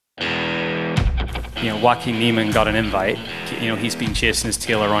Joaquin Niemann got an invite. He's been chasing his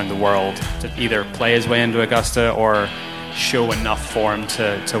tail around the world to either play his way into Augusta or show enough form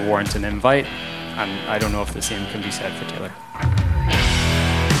to warrant an invite. And I don't know if the same can be said for Taylor.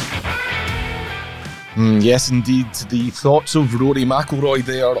 Yes, indeed. The thoughts of Rory McIlroy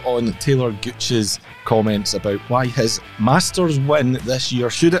there on Taylor Gooch's comments about why his Masters win this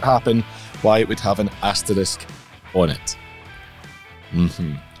year, should it happen, why it would have an asterisk on it.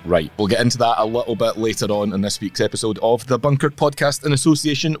 Right, we'll get into that a little bit later on in this week's episode of the Bunkered Podcast in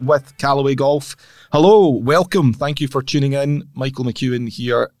association with Callaway Golf. Hello, welcome. Thank you for tuning in. Michael McEwen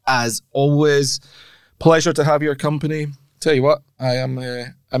here, as always. Pleasure to have your company. Tell you what,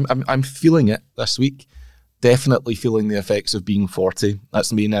 I'm feeling it this week. Definitely feeling the effects of being 40.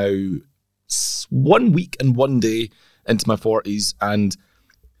 That's me now 1 week and 1 day into my 40s, and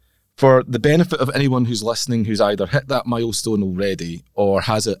for the benefit of anyone who's listening who's either hit that milestone already or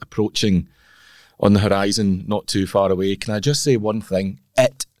has it approaching on the horizon not too far away, can I just say one thing?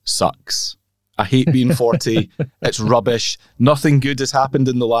 It sucks. I hate being 40. It's rubbish. Nothing good has happened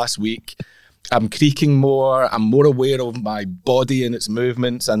in the last week. I'm creaking more. I'm more aware of my body and its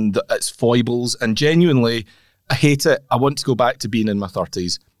movements and its foibles. And genuinely, I hate it. I want to go back to being in my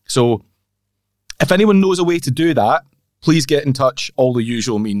 30s. So if anyone knows a way to do that, please get in touch, all the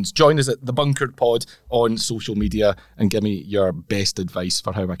usual means. Join us at The Bunkered Pod on social media and give me your best advice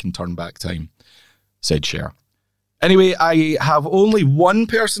for how I can turn back time. Said Cher. Anyway, I have only one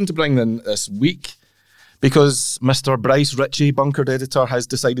person to bring in this week because Mr. Bryce Ritchie, Bunkered editor, has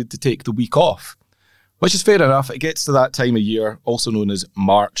decided to take the week off, which is fair enough. It gets to that time of year, also known as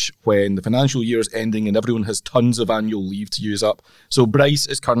March, when the financial year is ending and everyone has tons of annual leave to use up. So Bryce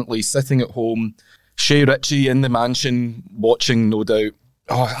is currently sitting at home, Shay Ritchie in the mansion, watching, no doubt.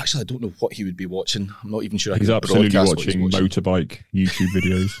 Oh, actually, I don't know what he would be watching. I'm not even sure. He's absolutely watching motorbike YouTube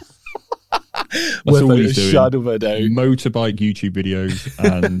videos. That's With all a he's doing. shadow of a doubt. Motorbike YouTube videos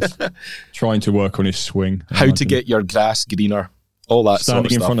and trying to work on his swing. How to get your grass greener. All that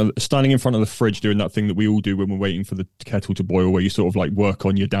standing sort of stuff. Standing in front of the fridge doing that thing that we all do when we're waiting for the kettle to boil, where you sort of like work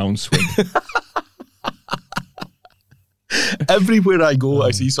on your downswing. Everywhere I go,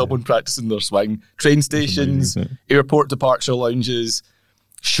 I see someone practicing their swing. Train stations, airport departure lounges,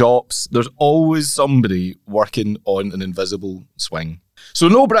 shops. There's always somebody working on an invisible swing. So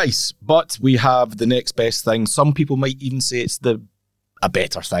no Bryce, but we have the next best thing. Some people might even say it's a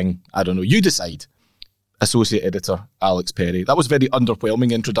better thing. I don't know. You decide. Associate editor Alex Perry. That was a very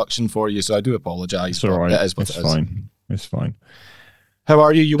underwhelming introduction for you, so I do apologise. It's all right. It is what it's it is. fine. It's fine. How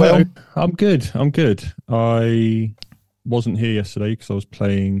are you? You well? I'm good. I wasn't here yesterday because I was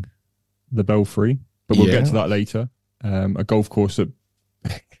playing the Belfry, but we'll get to that later. A golf course that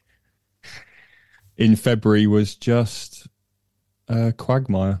in February was just a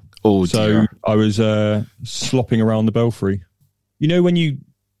quagmire. Oh, so dear. I was slopping around the Belfry. You know when you're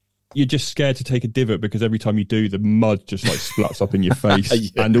just scared to take a divot because every time you do, the mud just like splats up in your face.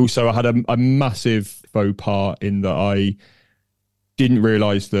 Yeah. And also I had a massive faux pas in that I didn't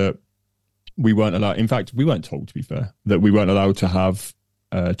realise that we weren't allowed. In fact, we weren't told, to be fair, that we weren't allowed to have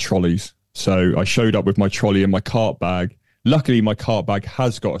trolleys. So I showed up with my trolley and my cart bag. Luckily, my cart bag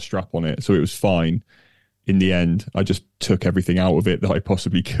has got a strap on it, so it was fine. In the end, I just took everything out of it that I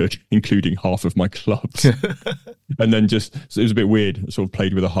possibly could, including half of my clubs. And then so it was a bit weird. I sort of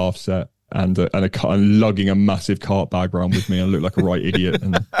played with a half set and lugging a massive cart bag around with me. I looked like a right idiot.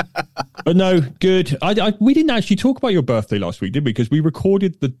 But no, good. We didn't actually talk about your birthday last week, did we? Because we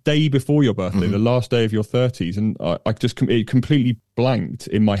recorded the day before your birthday, the last day of your 30s. And it completely blanked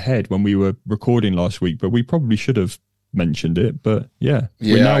in my head when we were recording last week. But we probably should have mentioned it. But yeah,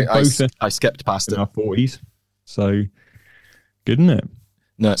 we're now both I skipped past in it. our 40s. So good, isn't it?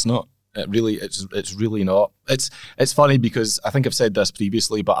 No, it's not. It's really not. It's funny because I think I've said this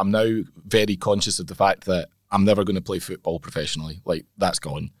previously, but I'm now very conscious of the fact that I'm never going to play football professionally. Like, that's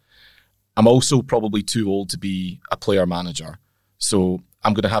gone. I'm also probably too old to be a player manager. So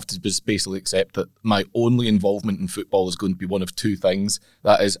I'm going to have to just basically accept that my only involvement in football is going to be one of two things.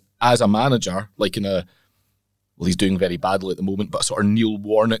 That is, as a manager, like he's doing very badly at the moment, but a sort of Neil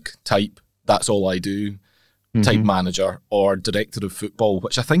Warnock type, that's all I do, type manager, or director of football,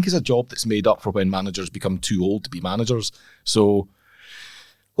 which I think is a job that's made up for when managers become too old to be managers. So,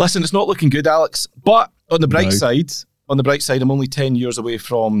 listen, it's not looking good, Alex. But on the bright side, I'm only 10 years away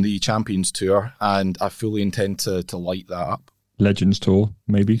from the Champions Tour, and I fully intend to light that up. Legends Tour,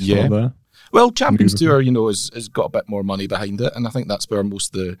 maybe. Yeah. There. Well, Champions Tour, has got a bit more money behind it, and I think that's where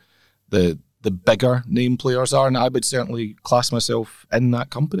most of the bigger name players are, and I would certainly class myself in that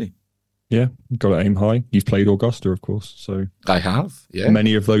company. Yeah, got to aim high. You've played Augusta, of course. So I have, yeah.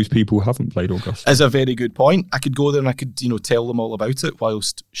 Many of those people haven't played Augusta. Is a very good point. I could go there and I could, tell them all about it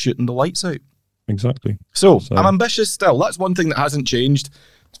whilst shooting the lights out. Exactly. So I'm ambitious still. That's one thing that hasn't changed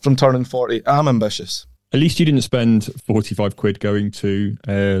from turning 40. I'm ambitious. At least you didn't spend 45 quid going to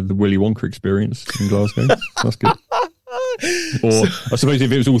the Willy Wonka experience in Glasgow. That's good. Or I suppose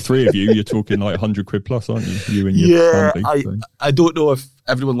if it was all three of you, you're talking like 100 quid plus, aren't you? You and your family. I don't know if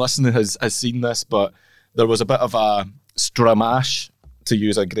everyone listening has seen this, but there was a bit of a stramash, to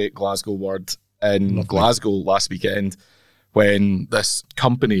use a great Glasgow word, in Glasgow last weekend when this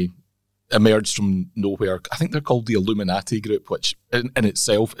company emerged from nowhere. I think they're called the Illuminati Group, which in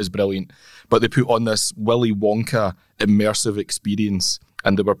itself is brilliant. But they put on this Willy Wonka immersive experience,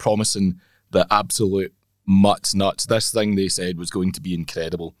 and they were promising the absolute nuts. This thing, they said, was going to be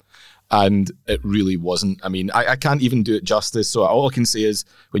incredible. And it really wasn't. I mean, I can't even do it justice. So all I can say is,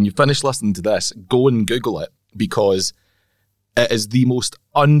 when you finish listening to this, go and Google it, because it is the most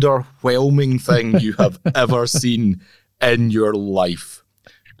underwhelming thing you have ever seen in your life.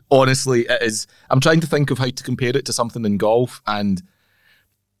 Honestly, it is. I'm trying to think of how to compare it to something in golf, and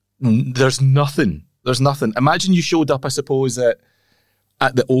there's nothing. There's nothing. Imagine you showed up, I suppose, at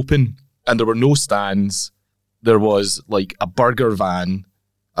the Open, and there were no stands. There was like a burger van,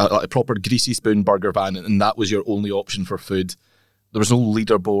 a proper greasy spoon burger van, and that was your only option for food. There was no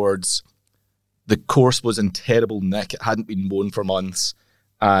leaderboards. The course was in terrible nick. It hadn't been mown for months,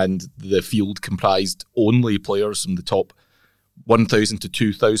 and the field comprised only players from the top 1,000 to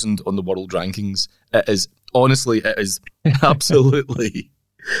 2,000 on the world rankings. It is, honestly, it is absolutely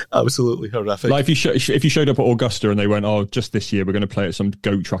horrific. Like if you showed up at Augusta and they went, "Oh, just this year we're going to play at some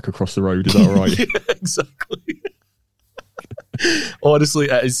goat track across the road," is that all right? Yeah, exactly. Honestly,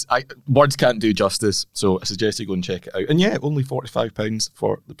 it is. Words can't do justice, so I suggest you go and check it out. And yeah, only £45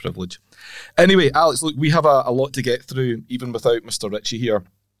 for the privilege. Anyway, Alex, look, we have a lot to get through, even without Mr. Ritchie here.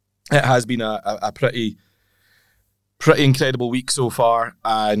 It has been a pretty incredible week so far,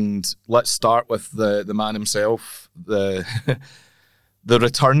 and let's start with the man himself, the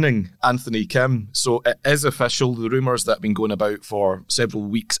returning Anthony Kim. So it is official, the rumours that have been going about for several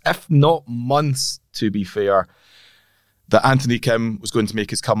weeks, if not months, to be fair, that Anthony Kim was going to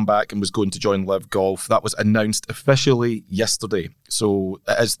make his comeback and was going to join Live Golf. That was announced officially yesterday. So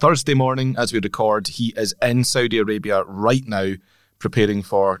it is Thursday morning as we record. He is in Saudi Arabia right now, preparing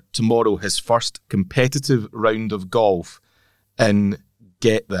for tomorrow, his first competitive round of golf in,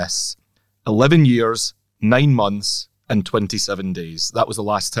 get this, 11 years, 9 months and 27 days. That was the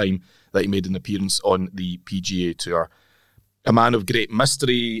last time that he made an appearance on the PGA Tour. A man of great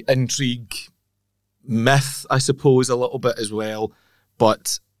mystery, intrigue, myth, I suppose, a little bit as well.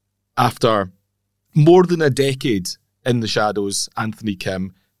 But after more than a decade in the shadows, Anthony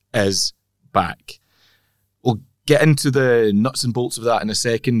Kim is back. We'll get into the nuts and bolts of that in a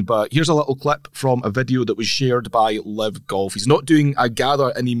second, but here's a little clip from a video that was shared by Live Golf. He's not doing a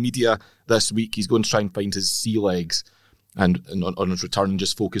gather any media this week. He's going to try and find his sea legs and on his return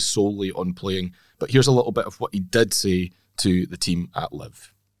just focus solely on playing. But here's a little bit of what he did say to the team at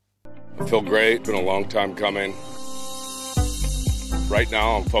Live. I feel great. Been a long time coming. Right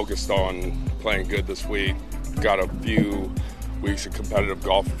now I'm focused on playing good this week. Got a few weeks of competitive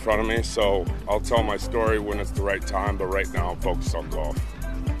golf in front of me, so I'll tell my story when it's the right time, but right now I'm focused on golf.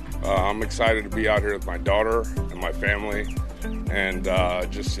 I'm excited to be out here with my daughter and my family and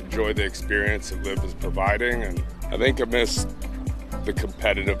just enjoy the experience that Liv is providing. And I think I missed the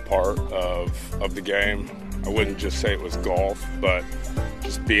competitive part of the game. I wouldn't just say it was golf, but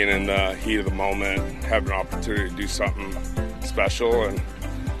just being in the heat of the moment, having an opportunity to do something special, and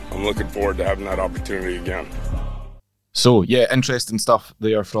I'm looking forward to having that opportunity again. So, yeah, interesting stuff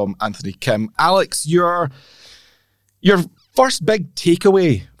there from Anthony Kim. Alex, your first big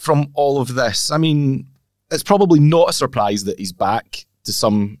takeaway from all of this, I mean, it's probably not a surprise that he's back to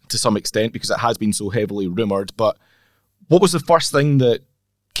some extent because it has been so heavily rumoured, but what was the first thing that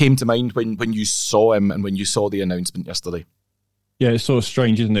came to mind when you saw him and when you saw the announcement yesterday? Yeah, it's sort of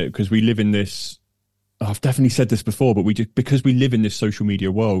strange, isn't it? Because we live in this, I've definitely said this before, but because we live in this social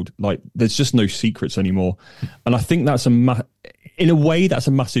media world, like there's just no secrets anymore. And I think that's in a way, that's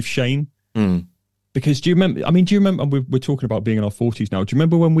a massive shame. Because do you remember, we're talking about being in our 40s now. Do you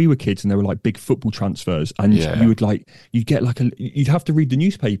remember when we were kids and there were like big football transfers and you'd have to read the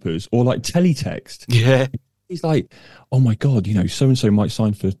newspapers or like teletext. Yeah. He's like, oh my God, so-and-so might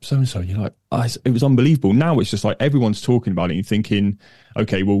sign for so-and-so. You're like, it was unbelievable. Now it's just like everyone's talking about it and you're thinking,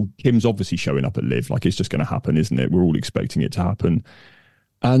 okay, well, Kim's obviously showing up at Live. Like it's just going to happen, isn't it? We're all expecting it to happen.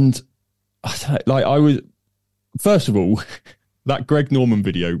 And first of all, that Greg Norman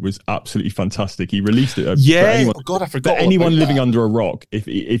video was absolutely fantastic. He released it. Yeah. I forgot. For anyone living under a rock, if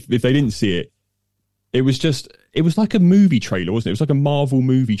they didn't see it, it was like a movie trailer, wasn't it? It was like a Marvel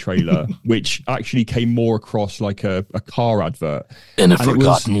movie trailer, which actually came more across like a car advert. In a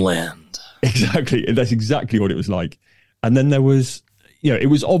forgotten land. Exactly. That's exactly what it was like. And then there was, it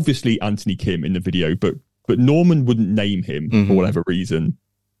was obviously Anthony Kim in the video, but Norman wouldn't name him for whatever reason.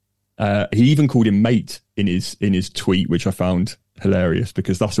 He even called him mate in his tweet, which I found hilarious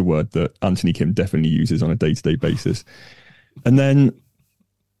because that's a word that Anthony Kim definitely uses on a day-to-day basis. And then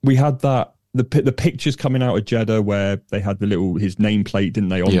we had the pictures coming out of Jeddah where they had his nameplate, didn't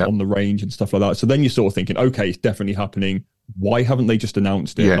they, on the range and stuff like that. So then you're sort of thinking, okay, it's definitely happening. Why haven't they just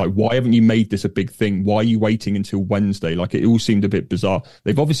announced it? Like, why haven't you made this a big thing? Why are you waiting until Wednesday? Like, it all seemed a bit bizarre.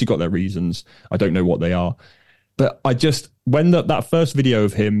 They've obviously got their reasons. I don't know what they are. But when that first video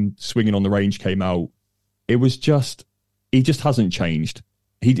of him swinging on the range came out, it was he just hasn't changed.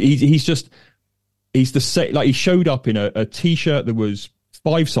 He's the same. Like, he showed up in a t-shirt that was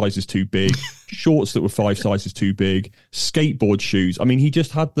 5 sizes too big, shorts that were 5 sizes too big, skateboard shoes. I mean, he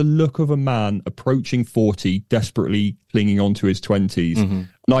just had the look of a man approaching 40, desperately clinging on to his 20s. And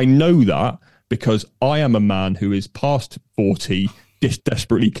I know that because I am a man who is past 40,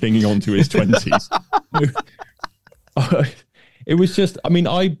 desperately clinging on to his 20s. It was just, I mean,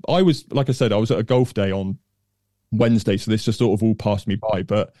 I was, like I said, I was at a golf day on Wednesday, so this just sort of all passed me by.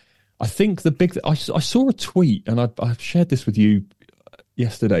 But I think I saw a tweet, and I shared this with you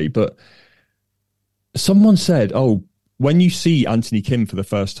yesterday, but someone said, when you see Anthony Kim for the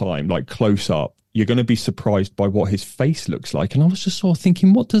first time, like close up, you're going to be surprised by what his face looks like. And I was just sort of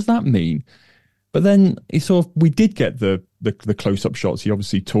thinking, what does that mean? But then we did get the close up shots. He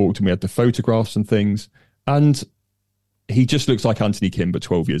obviously talked, and we had the photographs and things, and he just looks like Anthony Kim, but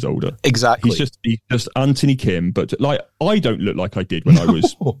 12 years older. Exactly. He's just Anthony Kim, but like, I don't look like I did when I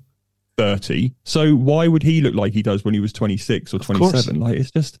was 30. So why would he look like he does when he was 26 or 27? Like, it's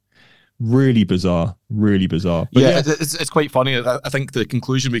just really bizarre, really bizarre. But it's quite funny. I think the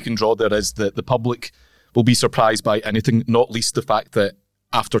conclusion we can draw there is that the public will be surprised by anything, not least the fact that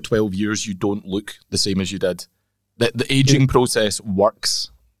after 12 years, you don't look the same as you did. The aging process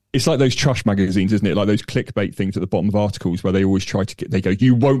works. It's like those trash magazines, isn't it? Like those clickbait things at the bottom of articles where they always they go,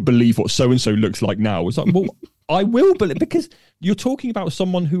 you won't believe what so-and-so looks like now. It's like, well, I will believe, because you're talking about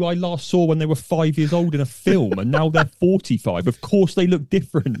someone who I last saw when they were 5 years old in a film, and now they're 45. Of course they look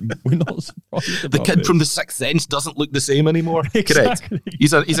different. We're not surprised about the kid this. from The Sixth Sense doesn't look the same anymore. Exactly. Correct.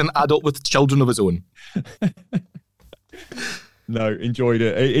 He's an adult with children of his own. No, enjoyed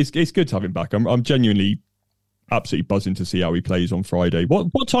it. It's good to have him back. I'm genuinely absolutely buzzing to see how he plays on Friday.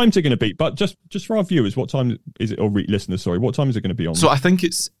 What time's it going to be? But just for our viewers, what time is it, or listeners, sorry, what time is it going to be on? So I think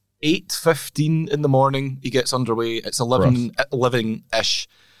it's 8:15 in the morning he gets underway. It's 11-ish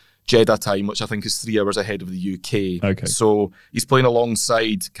Jeddah time, which I think is 3 hours ahead of the UK. Okay. So he's playing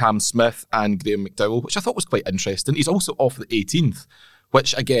alongside Cam Smith and Graham McDowell, which I thought was quite interesting. He's also off the 18th,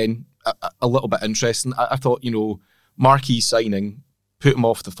 which again, a little bit interesting. I thought, marquee signing, put him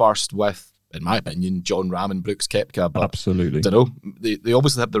off the first with, in my opinion, Jon Rahm and Brooks Koepka. But absolutely. I don't know. They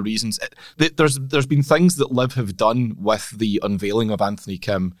obviously have their reasons. There's been things that Liv have done with the unveiling of Anthony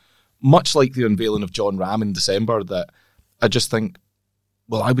Kim, much like the unveiling of Jon Rahm in December, that I just think,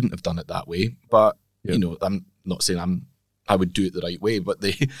 well, I wouldn't have done it that way. But, I'm not saying I would do it the right way, but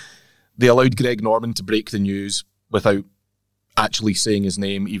they allowed Greg Norman to break the news without actually saying his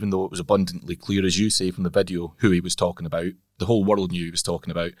name, even though it was abundantly clear, as you say from the video, who he was talking about. The whole world knew he was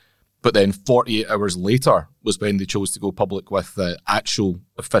talking about. But then 48 hours later was when they chose to go public with the actual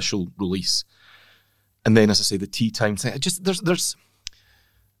official release. And then, as I say, the tea time thing,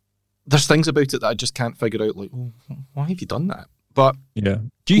 there's things about it that I just can't figure out, like, why have you done that? But yeah,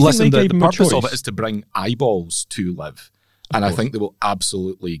 do you think they gave the him a purpose choice? of it is to bring eyeballs to Liv. And I think they will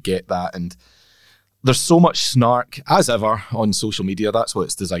absolutely get that. And there's so much snark, as ever, on social media. That's what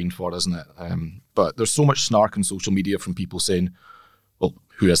it's designed for, isn't it? But there's so much snark on social media from people saying, well,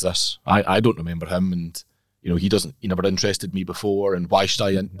 who is this? I don't remember him, and he never interested me before, and why should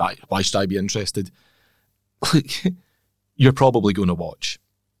I be interested? You're probably going to watch.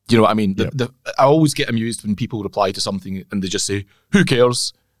 You know what I mean? Yep. I always get amused when people reply to something and they just say, "Who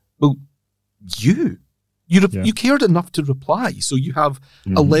cares?" Well, you cared enough to reply, so you have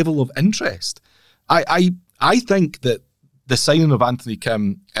a level of interest. I think that the signing of Anthony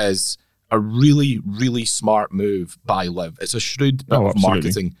Kim is a really, really smart move by Liv. It's a shrewd bit of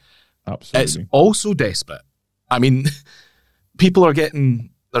marketing. Absolutely. It's also desperate. I mean, people are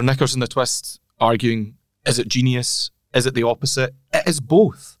getting their knickers in a twist arguing, is it genius? Is it the opposite? It is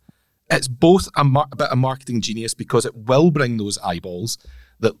both. It's both a bit of marketing genius because it will bring those eyeballs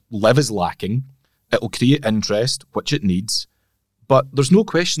that Liv is lacking. It'll create interest, which it needs. But there's no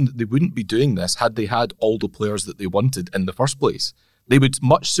question that they wouldn't be doing this had they had all the players that they wanted in the first place. They would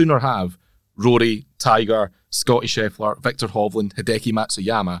much sooner have Rory, Tiger, Scottie Scheffler, Viktor Hovland, Hideki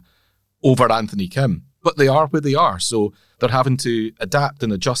Matsuyama over Anthony Kim. But they are where they are, so they're having to adapt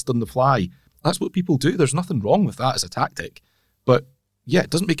and adjust on the fly. That's what people do. There's nothing wrong with that as a tactic. But yeah, it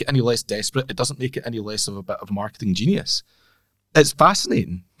doesn't make it any less desperate. It doesn't make it any less of a bit of marketing genius. It's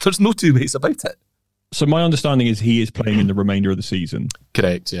fascinating. There's no two ways about it. So my understanding is he is playing in the remainder of the season.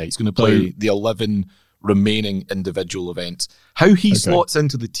 Correct, yeah. He's going to play the 11 remaining individual events. How he slots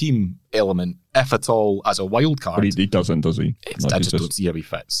into the team element, if at all, as a wild card. But he doesn't, does he? I just don't see how he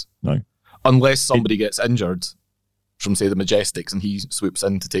fits. No. Unless somebody gets injured from, say, the Majestics and he swoops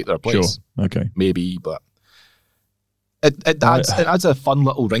in to take their place. Sure, okay. Maybe, but it adds a fun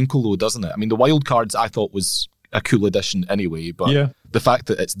little wrinkle, though, doesn't it? I mean, the wild cards I thought was a cool addition anyway, but the fact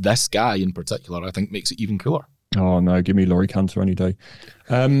that it's this guy in particular, I think, makes it even cooler. Oh, no, give me Laurie Cantor any day.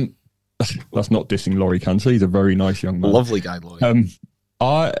 That's not dissing Laurie Cantor. He's a very nice young man. Lovely guy, Laurie.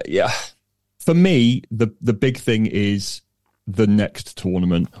 For me, the big thing is the next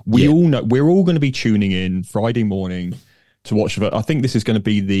tournament. We all know we're all going to be tuning in Friday morning to watch it. I think this is going to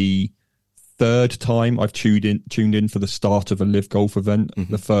be the third time I've tuned in for the start of a Live Golf event.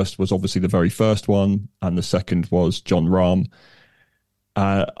 Mm-hmm. The first was obviously the very first one, and the second was Jon Rahm.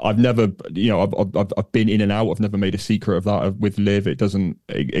 I've never, I've been in and out. I've never made a secret of that with Live. It doesn't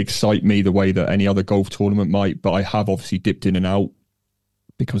excite me the way that any other golf tournament might, but I have obviously dipped in and out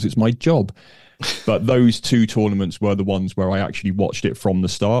because it's my job. But those two tournaments were the ones where I actually watched it from the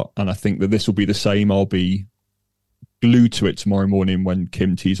start, and I think that this will be the same. I'll be glued to it tomorrow morning when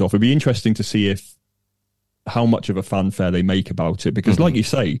Kim tees off. It'll be interesting to see how much of a fanfare they make about it, because like you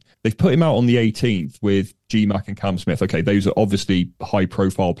say, they've put him out on the 18th with G-Mac and Cam Smith. Okay, those are obviously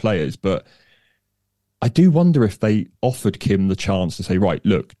high-profile players, but I do wonder if they offered Kim the chance to say, right,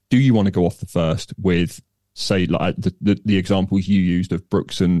 look, do you want to go off the first with, say, like the examples you used of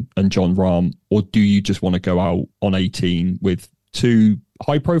Brooks and Jon Rahm, or do you just want to go out on 18 with two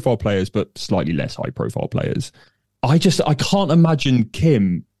high-profile players but slightly less high-profile players? I can't imagine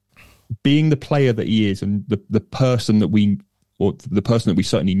Kim being the player that he is and the person that we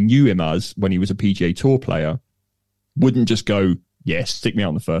certainly knew him as when he was a PGA Tour player, wouldn't just go, yes, stick me out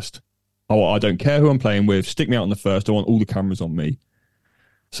on the first. Oh, I don't care who I'm playing with. Stick me out on the first. I want all the cameras on me.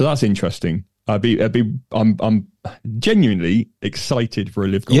 So that's interesting. I'm genuinely excited for a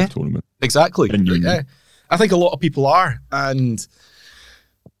Live Golf tournament. Exactly. Yeah. I think a lot of people are, and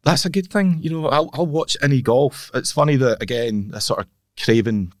that's a good thing. I'll watch any golf. It's funny that, again, a sort of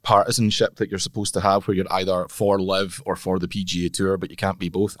craven partisanship that you're supposed to have where you're either for Live or for the PGA Tour, but you can't be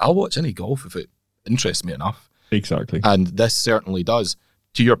both. I'll watch any golf if it interests me enough. Exactly. And this certainly does.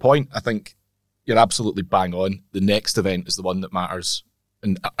 To your point, I think you're absolutely bang on. The next event is the one that matters.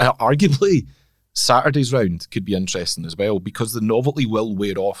 And arguably, Saturday's round could be interesting as well, because the novelty will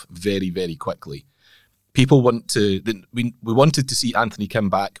wear off very, very quickly. People want to... We wanted to see Anthony Kim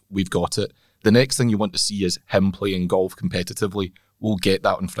back. We've got it. The next thing you want to see is him playing golf competitively. We'll get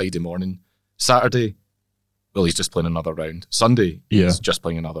that on Friday morning. Saturday, well, he's just playing another round. Sunday, he's just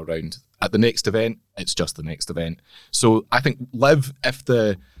playing another round. At the next event, it's just the next event. So I think Liv, if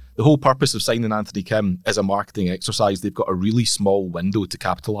the whole purpose of signing Anthony Kim is a marketing exercise, they've got a really small window to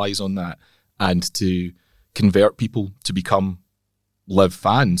capitalise on that and to convert people to become Liv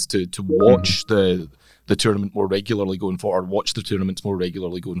fans, to watch the tournament more regularly going forward, watch the tournaments more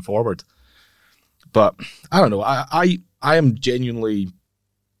regularly going forward. But I don't know. I am genuinely,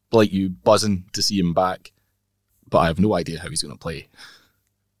 like you, buzzing to see him back, but I have no idea how he's going to play.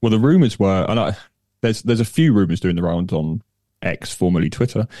 Well, the rumours were, and there's a few rumours doing the round on X, formerly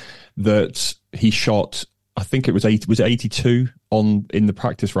Twitter, that he shot, I think it was 82 in the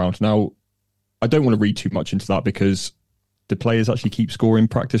practice round. Now, I don't want to read too much into that because the players actually keep scoring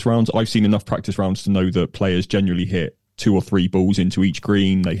practice rounds. I've seen enough practice rounds to know that players generally hit 2 or 3 balls into each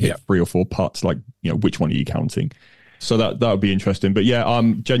green. They hit 3 or 4 putts. Like, which one are you counting? So that would be interesting. But yeah,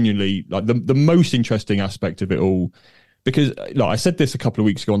 I'm genuinely like the most interesting aspect of it all, because like I said this a couple of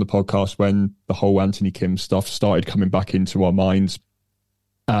weeks ago on the podcast when the whole Anthony Kim stuff started coming back into our minds.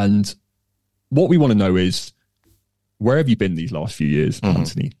 And what we want to know is, where have you been these last few years,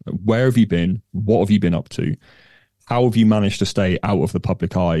 Anthony? Where have you been? What have you been up to? How have you managed to stay out of the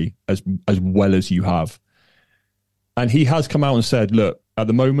public eye as well as you have? And he has come out and said, look, at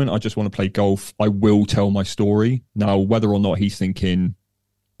the moment, I just want to play golf. I will tell my story. Now, whether or not he's thinking,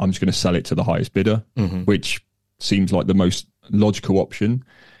 I'm just going to sell it to the highest bidder, which seems like the most logical option.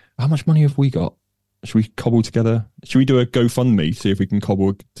 How much money have we got? Should we cobble together? Should we do a GoFundMe, see if we can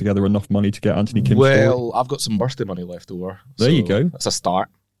cobble together enough money to get Anthony Kim's story? I've got some birthday money left over. There you go. That's a start.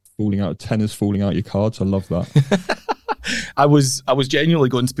 Tenors falling out your cards. I love that. I was genuinely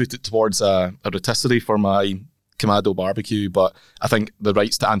going to put it towards a rotisserie for my Kamado barbecue, but I think the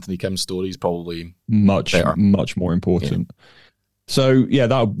rights to Anthony Kim's story is probably much more important. Yeah. So yeah,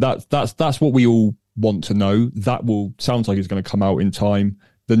 that's what we all want to know. Sounds like it's going to come out in time.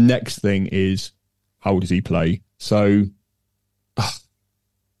 The next thing is, how does he play? So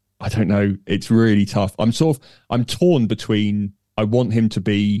I don't know. It's really tough. I'm torn between, I want him to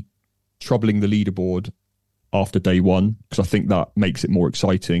be troubling the leaderboard after day one, because I think that makes it more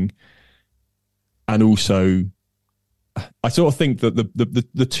exciting. And also, I sort of think that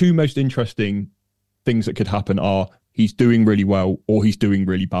the two most interesting things that could happen are he's doing really well or he's doing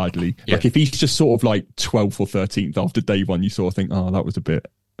really badly. Yeah. Like if he's just sort of like 12th or 13th after day one, you sort of think, oh, that was a bit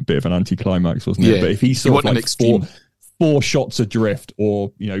of an anticlimax, wasn't it? But if he's sort of like four shots adrift,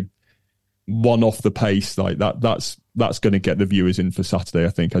 or one off the pace, like that's going to get the viewers in for Saturday, I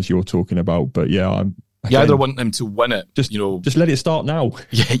think, as you're talking about. But yeah, you either want him to win it, just let it start now.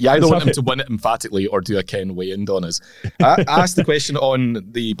 Yeah, you either want him to win it emphatically or do a Ken weigh-in on us. I asked the question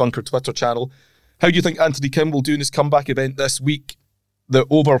on the Bunker Twitter channel: how do you think Anthony Kim will do in his comeback event this week? The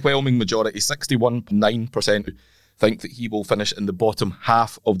overwhelming majority, 61.9%, think that he will finish in the bottom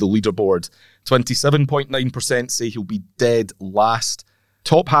half of the leaderboard. 27.9% say he'll be dead last.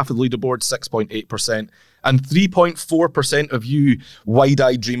 Top half of the leaderboard, 6.8%. And 3.4% of you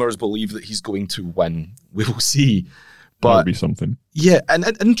wide-eyed dreamers believe that he's going to win. We will see. But that'll be something. Yeah, and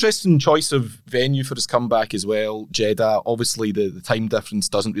an interesting choice of venue for his comeback as well. Jeddah, obviously the time difference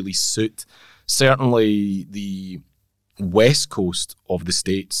doesn't really suit. Certainly the west coast of the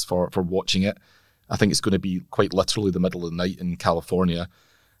States for watching it. I think it's going to be quite literally the middle of the night in California.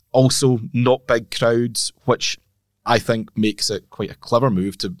 Also, not big crowds, which I think makes it quite a clever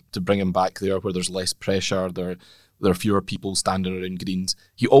move to bring him back there where there's less pressure, there are fewer people standing around greens.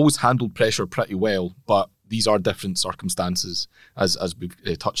 He always handled pressure pretty well, but these are different circumstances, as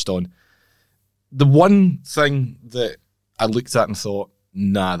we've touched on. The one thing that I looked at and thought,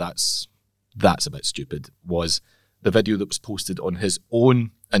 nah, that's a bit stupid, was the video that was posted on his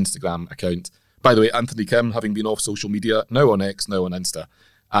own Instagram account. By the way, Anthony Kim, having been off social media, now on X, now on Insta.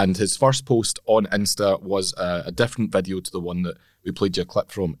 And his first post on Insta was a different video to the one that we played you a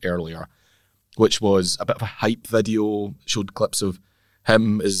clip from earlier, which was a bit of a hype video, showed clips of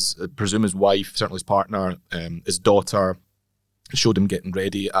him, I presume his wife, certainly his partner, his daughter, showed him getting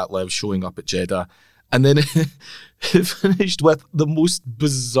ready at Liv, showing up at Jeddah. And then it finished with the most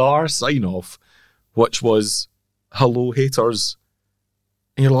bizarre sign-off, which was, hello, haters.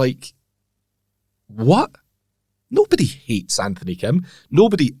 And you're like, what? Nobody hates Anthony Kim.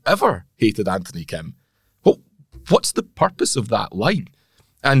 Nobody ever hated Anthony Kim. What's the purpose of that line?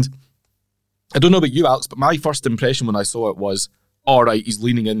 And I don't know about you, Alex, but my first impression when I saw it was, all right, he's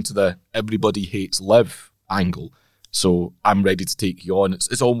leaning into the everybody hates Liv angle, so I'm ready to take you on.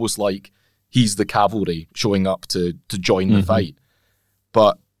 It's almost like he's the cavalry showing up to join the fight.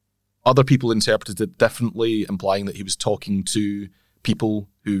 But other people interpreted it differently, implying that he was talking to people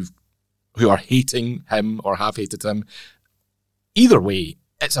who are hating him or have hated him. Either way,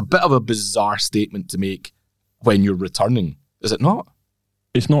 it's a bit of a bizarre statement to make when you're returning, is it not?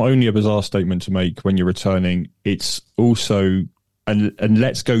 It's not only a bizarre statement to make when you're returning, it's also, and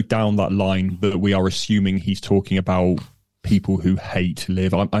let's go down that line that we are assuming he's talking about people who hate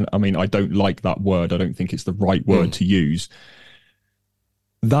Liv. I mean, I don't like that word. I don't think it's the right word to use.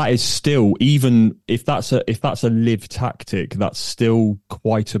 That is still, even if that's a Liv tactic, that's still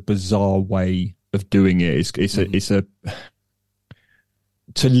quite a bizarre way of doing it. It's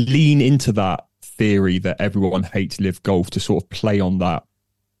to lean into that theory that everyone hates Liv Golf, to sort of play on that,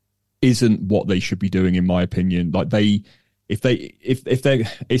 isn't what they should be doing, in my opinion. Like if they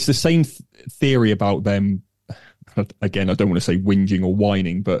it's the same theory about them. Again, I don't want to say whinging or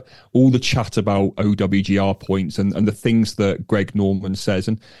whining, but all the chat about OWGR points and the things that Greg Norman says.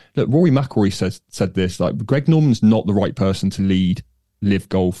 And look, Rory McIlroy said this, like, Greg Norman's not the right person to lead Liv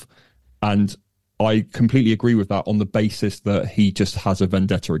Golf. And I completely agree with that, on the basis that he just has a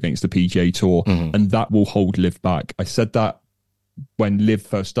vendetta against the PGA Tour, and that will hold Liv back. I said that when Liv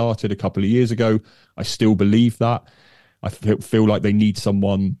first started a couple of years ago. I still believe that. I feel like they need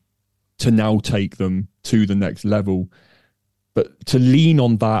someone to now take them to the next level. But to lean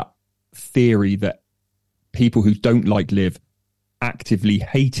on that theory that people who don't like Liv actively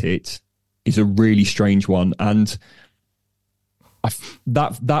hate it is a really strange one. And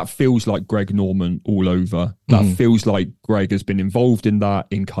that feels like Greg Norman all over. That feels like Greg has been involved in that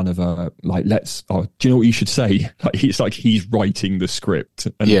in kind of a like, do you know what you should say? Like, it's like he's writing the script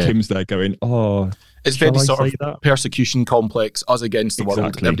and Kim's there going, it's very sort of persecution complex, us against the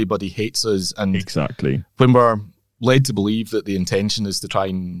world, everybody hates us. And when we're led to believe that the intention is to try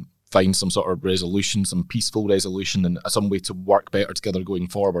and find some sort of resolution, some peaceful resolution, and some way to work better together going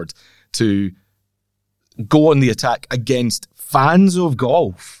forward, to go on the attack against fans of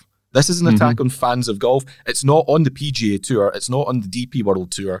golf. This is an attack on fans of golf. It's not on the PGA Tour. It's not on the DP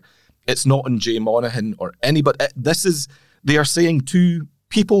World Tour. It's not on Jay Monahan or anybody. They are saying to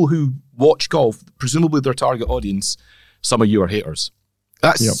people who watch golf, presumably their target audience, some of you are haters.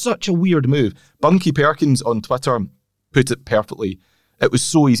 That's such a weird move. Bunky Perkins on Twitter put it perfectly. It was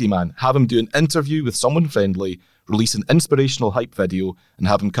so easy, man. Have him do an interview with someone friendly, release an inspirational hype video, and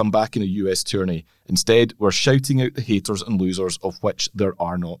have him come back in a US tourney. Instead, we're shouting out the haters and losers, of which there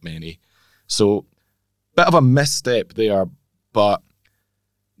are not many. So, bit of a misstep there, but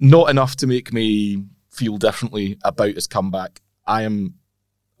not enough to make me feel differently about his comeback. I am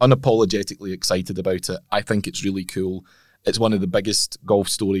unapologetically excited about it. I think it's really cool. It's one of the biggest golf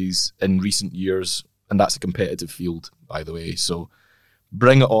stories in recent years, and that's a competitive field, by the way. So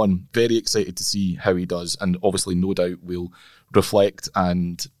bring it on. Very excited to see how he does, and obviously no doubt we'll reflect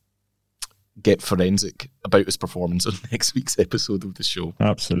and get forensic about his performance on next week's episode of the show.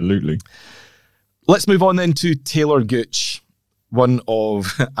 Absolutely. Let's move on then to Taylor Gooch, one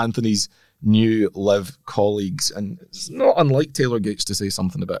of Anthony's new LIV colleagues, and it's not unlike Taylor Gooch to say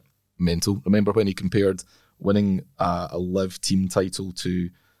something a bit mental. Remember when he compared winning a LIV team title to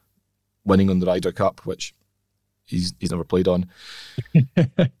winning on the Ryder Cup, which he's never played on.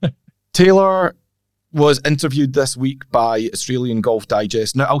 Taylor was interviewed this week by Australian Golf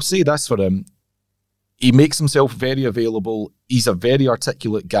Digest. Now, I'll say this for him. He makes himself very available. He's a very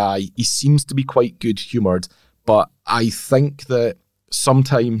articulate guy. He seems to be quite good-humoured, but I think that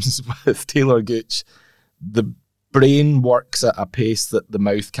sometimes with Taylor Gooch, the brain works at a pace that the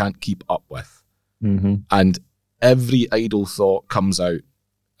mouth can't keep up with. And every idle thought comes out.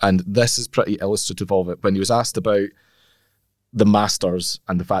 And this is pretty illustrative of it. When he was asked about the Masters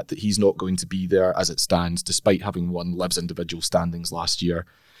and the fact that he's not going to be there as it stands, despite having won LIV's individual standings last year,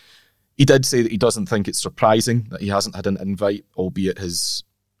 he did say that he doesn't think it's surprising that he hasn't had an invite, albeit his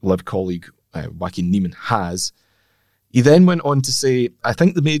LIV colleague, Joaquin Niemann, has. He then went on to say, I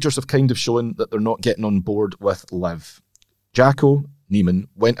think the majors have kind of shown that they're not getting on board with LIV. Jacko Niemann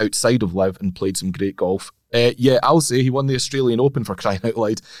went outside of LIV and played some great golf. I'll say he won the Australian Open, for crying out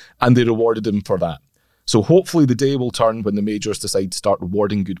loud, and they rewarded him for that. So hopefully the day will turn when the majors decide to start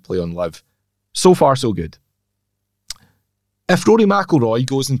rewarding good play on LIV. So far, so good. If Rory McIlroy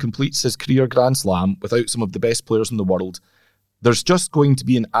goes and completes his career Grand Slam without some of the best players in the world, there's just going to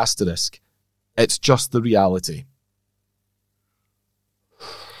be an asterisk. It's just the reality.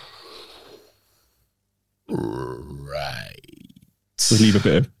 Right. Just leave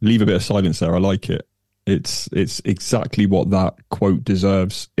a bit of silence there. I like it. It's exactly what that quote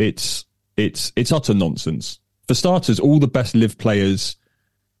deserves. It's utter nonsense. For starters, all the best LIV players,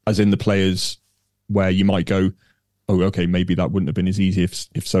 as in the players where you might go, oh, okay, maybe that wouldn't have been as easy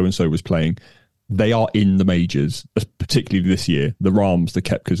if so-and-so was playing. They are in the majors, particularly this year. The Rahms, the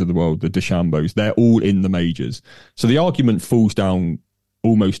Koepkas of the world, the DeChambos, they're all in the majors. So the argument falls down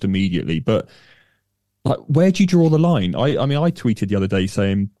almost immediately. But like, where do you draw the line? I mean, I tweeted the other day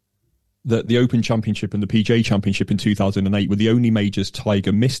saying that the Open Championship and the PGA Championship in 2008 were the only majors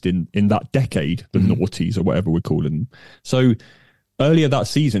Tiger missed in that decade, the noughties or whatever we're calling them. So earlier that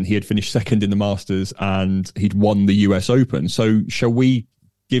season, he had finished second in the Masters and he'd won the US Open. So shall we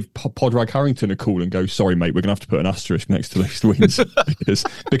give Podrag Harrington a call and go, sorry, mate, we're going to have to put an asterisk next to those wins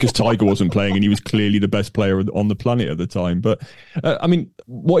because Tiger wasn't playing and he was clearly the best player on the planet at the time. But, I mean,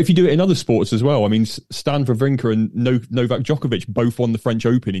 what if you do it in other sports as well? I mean, Stan Wawrinka and Novak Djokovic both won the French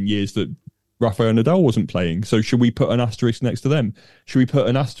Open in years that Rafael Nadal wasn't playing. So should we put an asterisk next to them? Should we put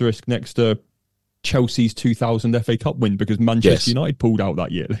an asterisk next to Chelsea's 2000 FA Cup win because Manchester United pulled out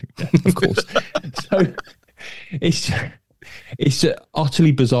that year? Yeah, of course. So it's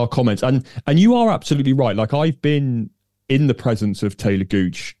utterly bizarre comments. And you are absolutely right. Like, I've been in the presence of Taylor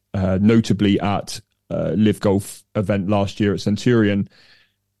Gooch, notably at LIV Golf event last year at Centurion.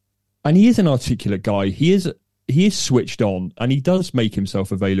 And he is an articulate guy. He is switched on and he does make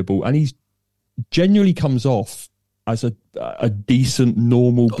himself available and he's genuinely comes off as a decent,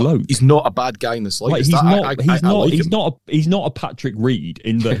 normal bloke. He's not a bad guy in the slightest. Like, he's not a Patrick Reed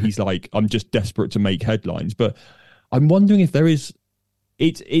in that he's like, I'm just desperate to make headlines. But I'm wondering if there is,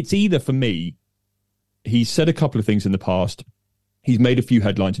 it's either for me, he's said a couple of things in the past he's made a few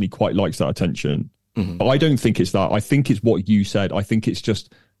headlines and he quite likes that attention. Mm-hmm. But I don't think it's that. I think it's what you said. I think it's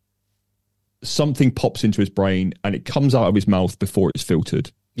just something pops into his brain and it comes out of his mouth before it's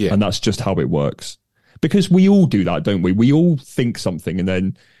filtered. Yeah. And that's just how it works. Because we all do that, don't we? We all think something and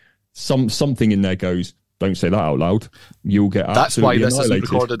then something in there goes, don't say that out loud. You'll get absolutely That's why this isn't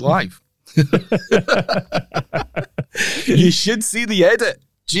recorded live. You should see the edit.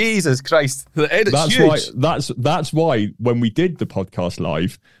 Jesus Christ, the edit's huge. That's why when we did the podcast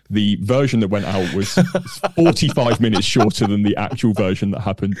live, the version that went out was 45 minutes shorter than the actual version that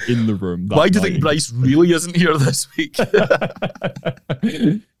happened in the room. Why do you think Bryce really isn't here this week?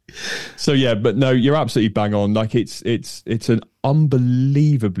 So yeah, but no, you're absolutely bang on. Like it's an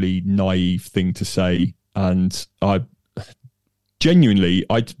unbelievably naive thing to say, and I genuinely,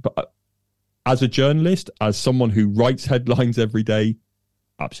 as a journalist, as someone who writes headlines every day,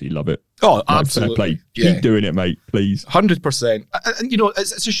 absolutely love it. Oh, absolutely. Fair play. Yeah. Keep doing it, mate, please. 100%. And, you know,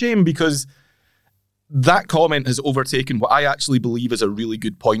 it's a shame because that comment has overtaken what I actually believe is a really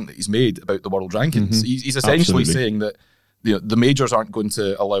good point that he's made about the world rankings. Mm-hmm. He's essentially saying that the majors aren't going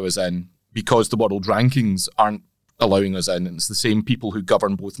to allow us in because the world rankings aren't allowing us in. And it's the same people who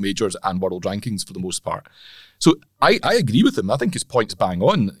govern both majors and world rankings for the most part. So I agree with him. I think his point's bang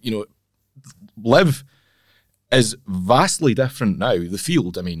on. You know, LIV is vastly different now. The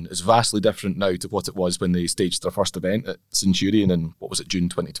field, I mean, is vastly different now to what it was when they staged their first event at Centurion in, June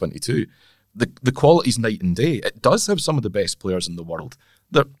 2022. The quality's night and day. It does have some of the best players in the world.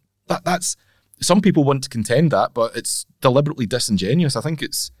 That's some people want to contend that, but it's deliberately disingenuous. I think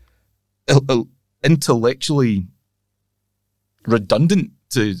it's intellectually redundant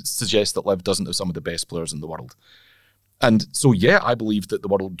to suggest that LIV doesn't have some of the best players in the world. And so, yeah, I believe that the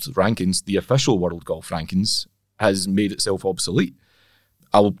world rankings, the official world golf rankings, has made itself obsolete.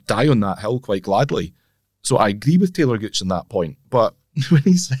 I'll die on that hill quite gladly. So I agree with Taylor Gooch on that point. But when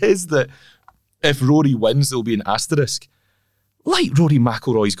he says that if Rory wins, there'll be an asterisk, like Rory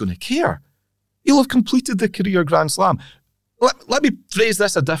McIlroy's going to care. He'll have completed the career Grand Slam. Let me phrase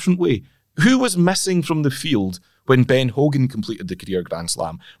this a different way. Who was missing from the field when Ben Hogan completed the career Grand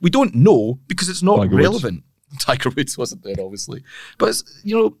Slam? We don't know because it's not relevant. Tiger Woods wasn't there, obviously. But,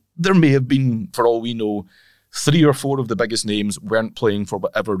 there may have been, for all we know, 3 or 4 of the biggest names weren't playing for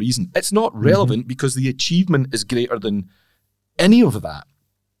whatever reason. It's not relevant because the achievement is greater than any of that.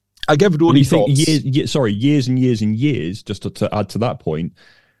 I give Rory props. Years and years and years, just to add to that point,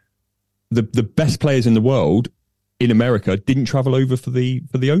 the best players in the world in America didn't travel over for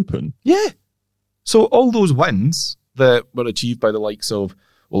the Open. Yeah. So all those wins that were achieved by the likes of,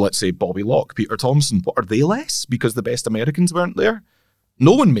 well, let's say Bobby Locke, Peter Thompson, what are they less because the best Americans weren't there?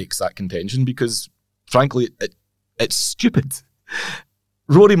 No one makes that contention because, frankly, it's stupid.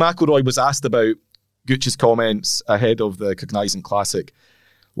 Rory McIlroy was asked about Gooch's comments ahead of the Cognizant Classic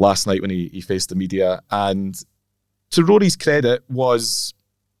last night when he faced the media, and to Rory's credit was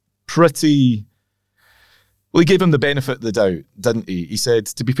pretty... Well, he gave him the benefit of the doubt, didn't he? He said,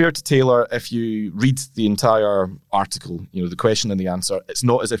 to be fair to Taylor, if you read the entire article, the question and the answer, it's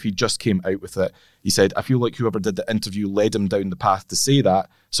not as if he just came out with it. He said, I feel like whoever did the interview led him down the path to say that,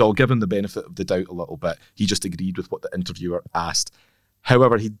 so I'll give him the benefit of the doubt a little bit. He just agreed with what the interviewer asked.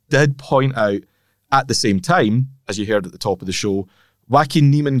 However, he did point out, at the same time, as you heard at the top of the show,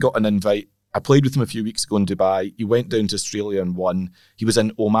 Joaquin Niemann got an invite. I played with him a few weeks ago in Dubai. He went down to Australia and won. He was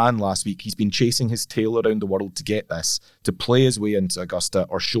in Oman last week. He's been chasing his tail around the world to get this, to play his way into Augusta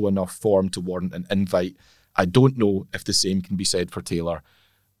or show enough form to warrant an invite. I don't know if the same can be said for Taylor.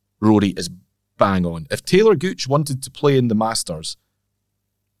 Rory is bang on. If Taylor Gooch wanted to play in the Masters,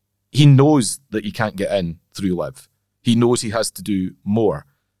 he knows that he can't get in through LIV. He knows he has to do more.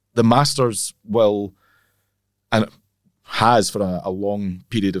 The Masters will... and has for a long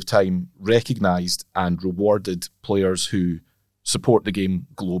period of time recognised and rewarded players who support the game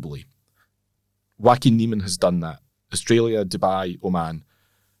globally. Joaquin Niemann has done that. Australia, Dubai, Oman.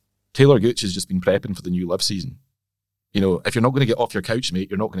 Taylor Gooch has just been prepping for the new LIV season. If you're not going to get off your couch, mate,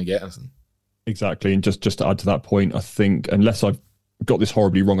 you're not going to get anything. Exactly. And just to add to that point, I think, unless I've got this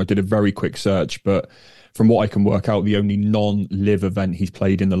horribly wrong, I did a very quick search, but from what I can work out, the only non-LIV event he's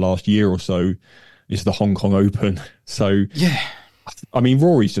played in the last year or so is the Hong Kong Open. So, yeah, I mean,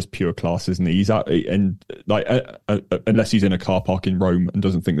 Rory's just pure class, isn't he? He's unless he's in a car park in Rome and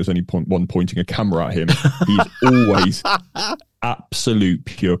doesn't think there's one pointing a camera at him, he's always absolute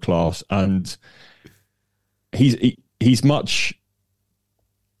pure class. And he's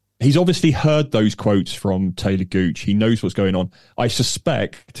obviously heard those quotes from Taylor Gooch. He knows what's going on. I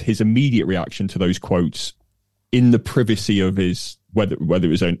suspect his immediate reaction to those quotes in the privacy of his whether it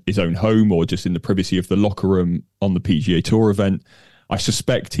was his own home or just in the privacy of the locker room on the PGA Tour event. I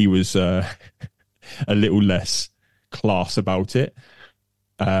suspect he was a little less class about it.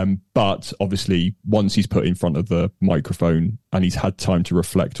 But obviously, once he's put in front of the microphone and he's had time to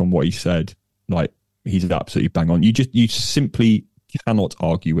reflect on what he said, like, he's absolutely bang on. You simply cannot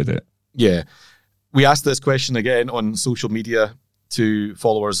argue with it. Yeah. We asked this question again on social media to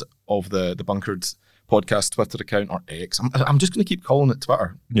followers of the Bunkered podcast Twitter account, or X. I'm just going to keep calling it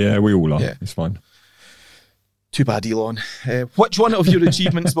Twitter. Yeah, we all are. Yeah. It's fine. Too bad, Elon. Which one of your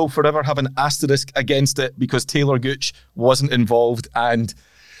achievements will forever have an asterisk against it because Taylor Gooch wasn't involved? And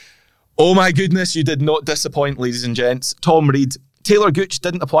oh my goodness, you did not disappoint, ladies and gents. Tom Reed, Taylor Gooch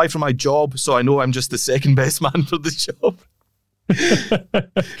didn't apply for my job, so I know I'm just the second best man for the job.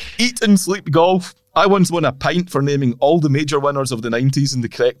 Eat and sleep golf. I once won a pint for naming all the major winners of the 90s in the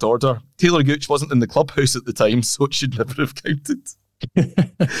correct order. Taylor Gooch wasn't in the clubhouse at the time, so it should never have counted.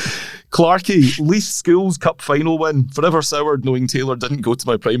 Clarkey, Leith Schools Cup final win. Forever soured knowing Taylor didn't go to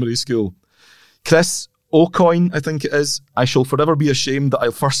my primary school. Chris O'Coin, I think it is. I shall forever be ashamed that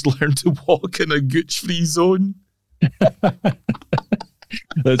I first learned to walk in a Gooch-free zone.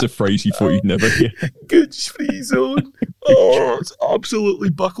 There's a phrase you thought you'd never hear. Gooch-free zone. Oh, it's absolutely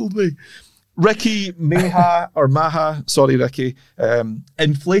buckled me. Ricky Maha, sorry Ricky,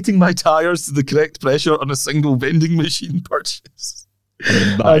 inflating my tyres to the correct pressure on a single vending machine purchase.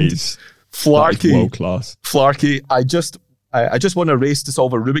 That is world class. Flarkey, I just won a race to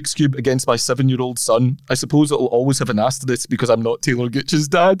solve a Rubik's Cube against my 7-year-old son. I suppose it'll always have an asterisk because I'm not Taylor Gooch's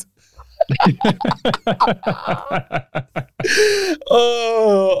dad.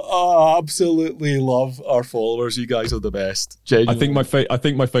 I absolutely love our followers. You guys are the best. Genuinely. I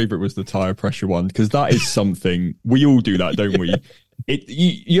think my favorite was the tire pressure one, because that is something we all do that, don't we?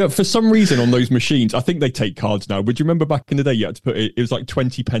 You for some reason on those machines, I think they take cards now. But do you remember back in the day you had to put it was like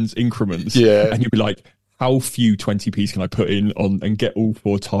 20 pence increments, and you'd be like, how few 20p's can I put in on and get all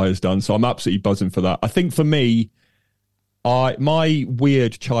 4 tires done? So I'm absolutely buzzing for that. I think for me, my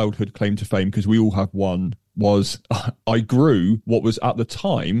weird childhood claim to fame, because we all have one, was I grew what was at the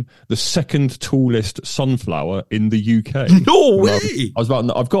time the second tallest sunflower in the UK. No way!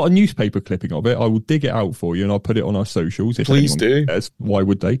 I've got a newspaper clipping of it. I will dig it out for you and I'll put it on our socials. If Please do. Cares. Why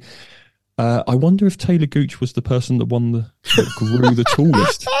would they? I wonder if Taylor Gooch was the person that grew the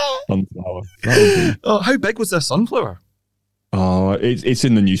tallest sunflower. How big was this sunflower? It's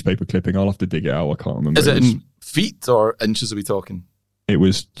in the newspaper clipping. I'll have to dig it out. I can't remember. Is it in feet or inches? Are we talking? It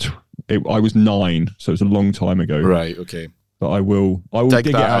was. I was 9, so it's a long time ago. Right. Okay. But I will dig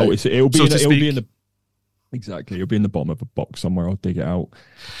it out. It'll be in the exactly. It'll be in the bottom of a box somewhere. I'll dig it out.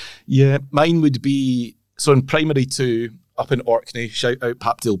 Yeah, mine would be so in primary 2 up in Orkney. Shout out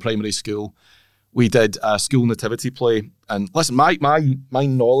Papdale Primary School. We did a school nativity play, and listen, my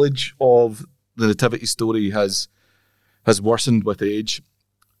knowledge of the nativity story has worsened with age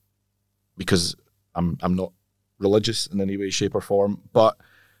because I'm not religious in any way, shape, or form. But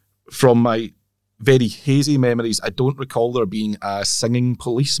from my very hazy memories, I don't recall there being a singing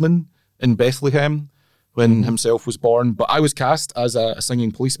policeman in Bethlehem when himself was born. But I was cast as a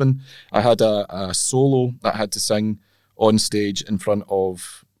singing policeman. I had a solo that I had to sing on stage in front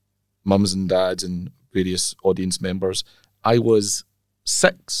of mums and dads and various audience members. I was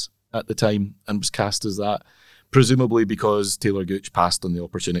 6 at the time and was cast as that, presumably because Taylor Gooch passed on the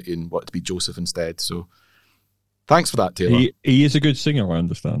opportunity and wanted to be Joseph instead. So thanks for that, Taylor. He is a good singer, I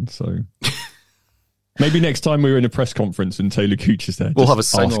understand. So maybe next time we're in a press conference and Taylor Gooch is there, we'll have a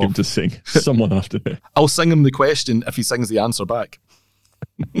sing ask him to sing. Someone after it. I'll sing him the question if he sings the answer back.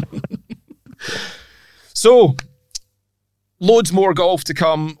 So, loads more golf to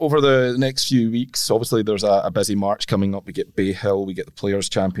come over the next few weeks. Obviously, there's a busy March coming up. We get Bay Hill, we get the Players'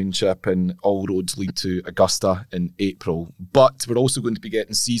 Championship, and all roads lead to Augusta in April. But we're also going to be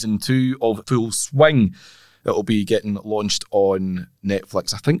getting season 2 of Full Swing. It'll be getting launched on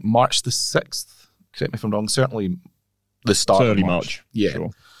Netflix, I think March the 6th. Correct me if I'm wrong. Certainly the start of March. Yeah.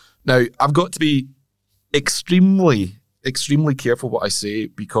 Sure. Now, I've got to be extremely, extremely careful what I say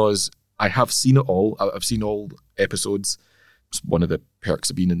because I have seen it all. I've seen all episodes. It's one of the perks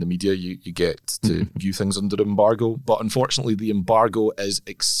of being in the media. You get to view things under embargo. But unfortunately, the embargo is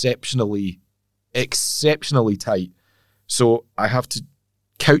exceptionally, exceptionally tight. So I have to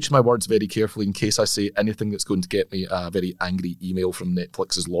couch my words very carefully in case I say anything that's going to get me a very angry email from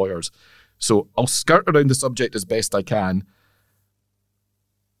Netflix's lawyers. So I'll skirt around the subject as best I can.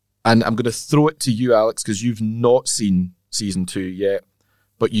 And I'm going to throw it to you, Alex, because you've not seen season 2 yet,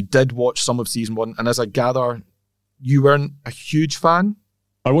 but you did watch some of season 1. And as I gather, you weren't a huge fan?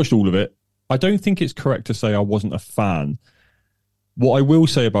 I watched all of it. I don't think it's correct to say I wasn't a fan. What I will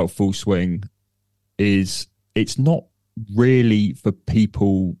say about Full Swing is it's not really for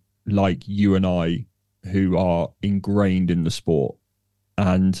people like you and I who are ingrained in the sport.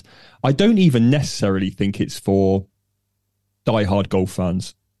 And I don't even necessarily think it's for diehard golf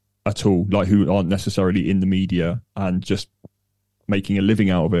fans at all, like who aren't necessarily in the media and just making a living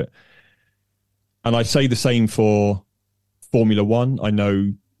out of it. And I say the same for Formula One. I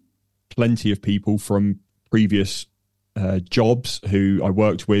know plenty of people from previous jobs who I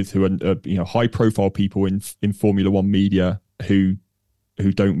worked with who are high profile people in Formula One media who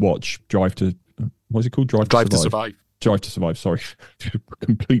don't watch Drive to Survive. Drive to Survive, sorry.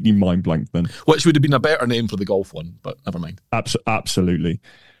 Completely mind blanked then. Which would have been a better name for the golf one, but never mind. Absolutely.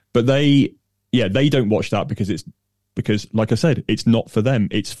 But they don't watch that because like I said, it's not for them.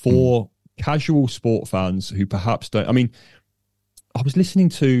 It's for casual sport fans who perhaps don't. I mean, I was listening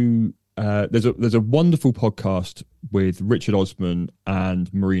to there's a wonderful podcast with Richard Osman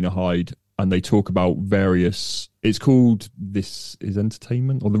and Marina Hyde, and they talk about various. It's called This Is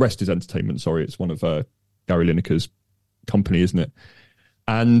Entertainment, or The Rest Is Entertainment. Sorry, it's one of Gary Lineker's company, isn't it?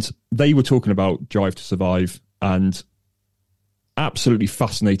 And they were talking about Drive to Survive and absolutely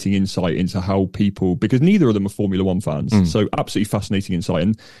fascinating insight into how people, because neither of them are Formula One fans, so absolutely fascinating insight.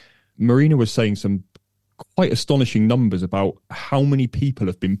 And Marina was saying some quite astonishing numbers about how many people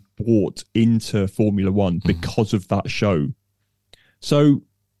have been brought into Formula One because of that show. So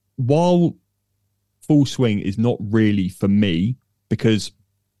while Full Swing is not really for me, because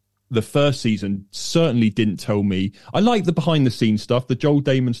the first season certainly didn't tell me. I like the behind the scenes stuff. The Joel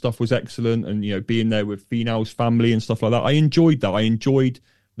Damon stuff was excellent, and being there with Finau's family and stuff like that. I enjoyed that. I enjoyed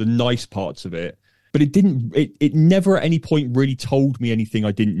the nice parts of it. But it never at any point really told me anything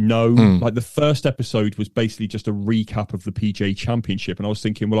I didn't know. Like the first episode was basically just a recap of the PGA Championship. And I was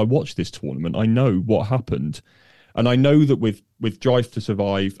thinking, well, I watched this tournament. I know what happened. And I know that with Drive to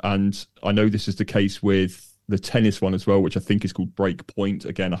Survive, and I know this is the case with the tennis one as well, which I think is called Breakpoint.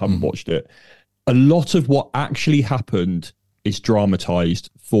 Again, I haven't watched it. A lot of what actually happened is dramatized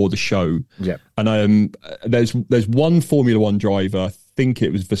for the show. Yeah. And there's one Formula One driver, I think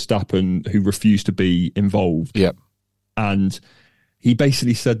it was Verstappen, who refused to be involved. Yeah. And he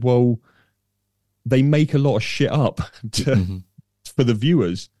basically said, well, they make a lot of shit up for the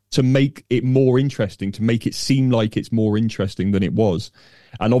viewers to make it more interesting, to make it seem like it's more interesting than it was.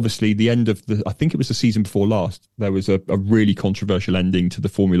 And obviously the end of I think it was the season before last, there was a really controversial ending to the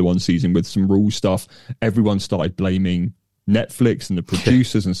Formula One season with some rule stuff. Everyone started blaming Netflix and the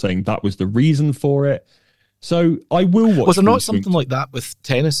producers and saying that was the reason for it. So I will watch. Was there not something like that with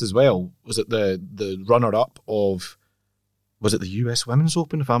tennis as well? Was it the runner-up of, was it the US Women's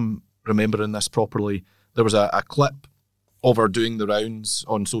Open, if I'm remembering this properly? There was a clip of her doing the rounds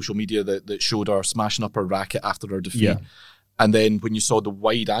on social media that showed her smashing up her racket after her defeat. Yeah. And then when you saw the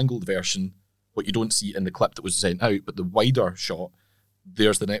wide-angled version, what you don't see in the clip that was sent out, but the wider shot,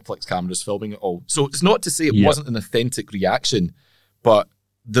 there's the Netflix cameras filming it all. So it's not to say it wasn't an authentic reaction, but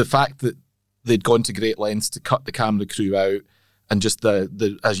the fact that they'd gone to great lengths to cut the camera crew out, and just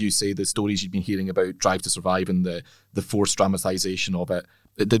the as you say, the stories you've been hearing about Drive to Survive and the forced dramatization of it,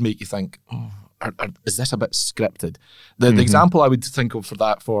 it did make you think, is this a bit scripted? The example I would think of for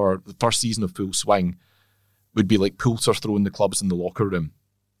that, for the first season of Full Swing, would be like Poulter throwing the clubs in the locker room.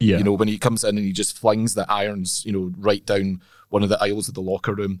 Yeah. When he comes in and he just flings the irons, right down one of the aisles of the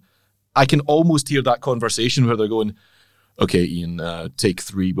locker room. I can almost hear that conversation where they're going, okay, Ian, take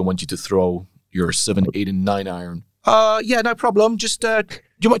 3. We want you to throw your 7, 8, and 9 iron. Yeah, no problem. Just, do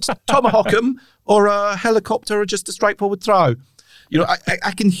you want to tomahawk him or a helicopter or just a straightforward throw?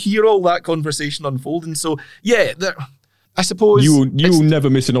 I can hear all that conversation unfolding. So, yeah, I suppose... You will never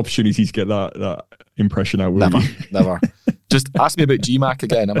miss an opportunity to get that impression out, will you? Never. Just ask me about GMAC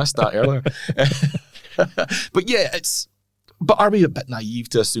again. I missed that earlier. But yeah, But are we a bit naive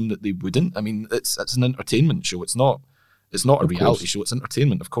to assume that they wouldn't? I mean, it's an entertainment show. It's not a reality show. It's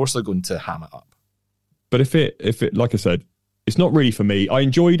entertainment. Of course they're going to ham it up. But if it, like I said, it's not really for me. I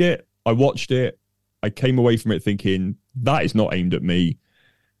enjoyed it. I watched it. I came away from it thinking that is not aimed at me.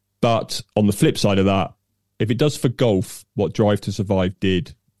 But on the flip side of that, if it does for golf what Drive to Survive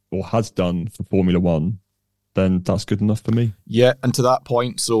did or has done for Formula One, then that's good enough for me. Yeah, and to that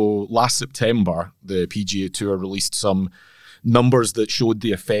point, so last September, the PGA Tour released some numbers that showed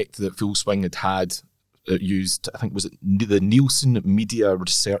the effect that Full Swing had used, I think was it the Nielsen Media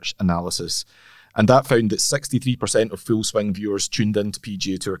Research Analysis. And that found that 63% of Full Swing viewers tuned into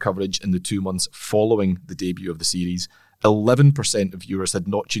PGA Tour coverage in the 2 months following the debut of the series. 11% of viewers had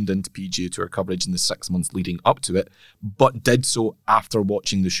not tuned into PGA Tour coverage in the 6 months leading up to it, but did so after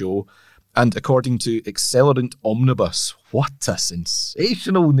watching the show. And according to Accelerant Omnibus, What a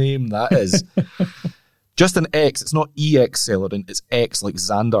sensational name that is. Just an X. It's not EX Celerant. It's X like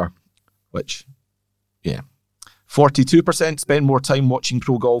Xander, which, yeah. 42% spend more time watching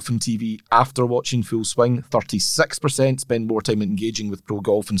pro golf and TV after watching Full Swing. 36% spend more time engaging with pro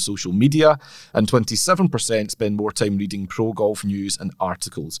golf and social media. And 27% spend more time reading pro golf news and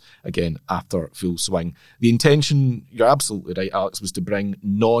articles, again, after Full Swing. The intention, you're absolutely right, Alex, was to bring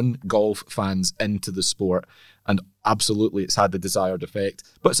non-golf fans into the sport. And absolutely, it's had the desired effect.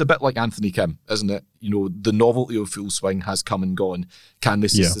 But it's a bit like Anthony Kim, isn't it? You know, the novelty of Full Swing has come and gone. Can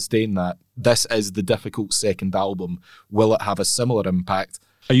this sustain that? This is the difficult second album. Will it have a similar impact?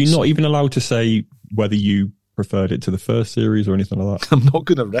 Are you not even allowed to say whether you preferred it to the first series or anything like that? I'm not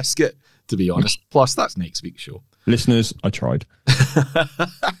going to risk it, to be honest. Plus, that's next week's show. Listeners, I tried.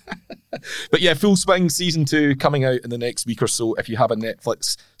 But yeah, Full Swing Season 2 coming out in the next week or so. If you have a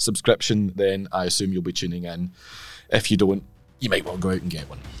Netflix subscription, then I assume you'll be tuning in. If you don't, you might well go out and get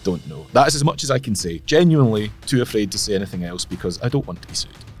one. Don't know. That is as much as I can say. Genuinely too afraid to say anything else because I don't want to be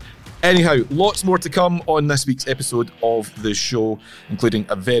sued. Anyhow, lots more to come on this week's episode of the show, including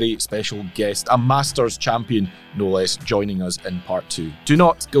a very special guest, a Masters champion, no less, joining us in part 2. Do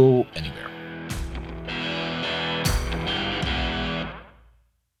not go anywhere.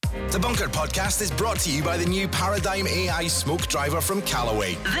 The Bunker Podcast is brought to you by the new Paradigm AI Smoke Driver from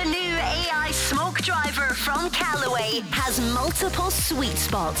Callaway. The new AI Smoke Driver from Callaway has multiple sweet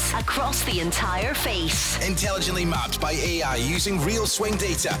spots across the entire face. Intelligently mapped by AI using real swing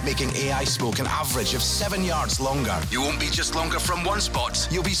data, making AI smoke an average of 7 yards longer. You won't be just longer from one spot,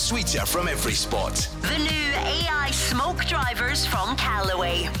 you'll be sweeter from every spot. The new AI Smoke Drivers from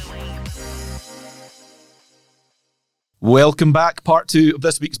Callaway. Welcome back, part 2 of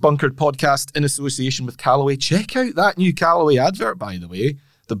this week's Bunkered Podcast in association with Callaway. Check out that new Callaway advert, by the way.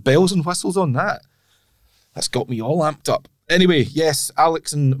 The bells and whistles on that. That's got me all amped up. Anyway, yes,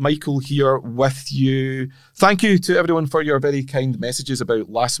 Alex and Michael here with you. Thank you to everyone for your very kind messages about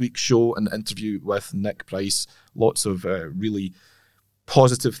last week's show and the interview with Nick Price. Lots of really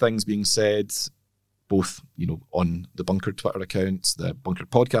positive things being said, both, you know, on the Bunker Twitter accounts, the Bunker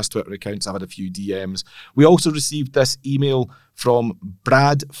Podcast Twitter accounts. I've had a few DMs. We also received this email from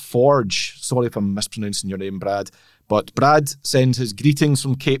Brad Forge. Sorry if I'm mispronouncing your name, Brad. But Brad sent his greetings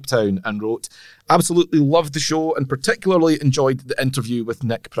from Cape Town and wrote, absolutely loved the show and particularly enjoyed the interview with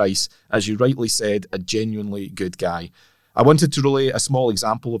Nick Price. As you rightly said, a genuinely good guy. I wanted to relay a small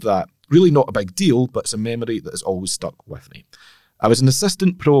example of that. Really not a big deal, but it's a memory that has always stuck with me. I was an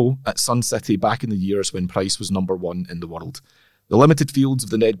assistant pro at Sun City back in the years when Price was number 1 in the world. The limited fields of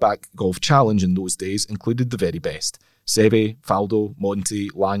the Nedbank Golf Challenge in those days included the very best. Seve, Faldo,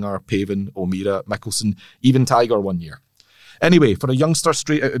 Monty, Langer, Pavin, O'Meara, Mickelson, even Tiger one year. Anyway, for a youngster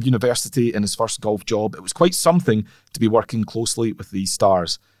straight out of university in his first golf job, it was quite something to be working closely with these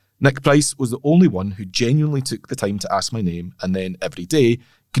stars. Nick Price was the only one who genuinely took the time to ask my name and then every day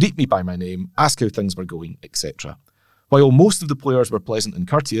greet me by my name, ask how things were going, etc. While most of the players were pleasant and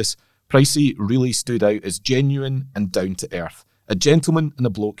courteous, Pricey really stood out as genuine and down to earth, a gentleman and a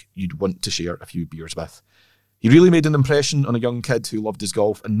bloke you'd want to share a few beers with. He really made an impression on a young kid who loved his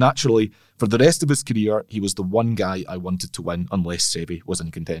golf, and naturally, for the rest of his career, he was the one guy I wanted to win unless Seve was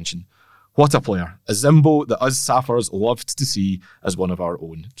in contention. What a player. A Zimbo that us Saffers loved to see as one of our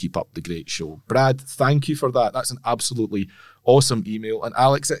own. Keep up the great show. Brad, thank you for that. That's an absolutely awesome email. And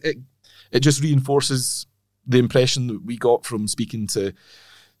Alex, it just reinforces the impression that we got from speaking to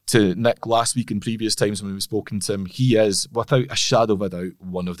Nick last week and previous times when we've spoken to him. He is, without a shadow of a doubt,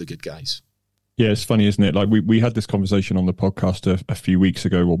 one of the good guys. Yeah, it's funny, isn't it? Like we had this conversation on the podcast a few weeks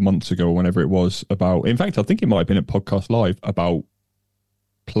ago or months ago or whenever it was about, in fact, I think it might have been at Podcast Live, about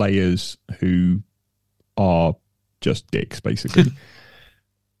players who are just dicks, basically.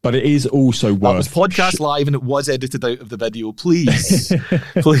 But it is also worth... That was Podcast Live and it was edited out of the video. Please,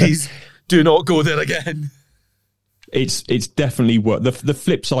 please do not go there again. It's definitely worth... The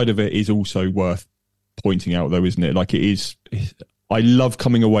flip side of it is also worth pointing out, though, isn't it? Like, it is... I love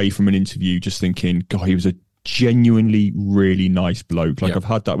coming away from an interview just thinking, God, he was a genuinely really nice bloke. Like, yep. I've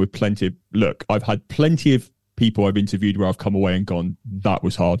had that with plenty of... Look, I've had plenty of people I've interviewed where I've come away and gone, that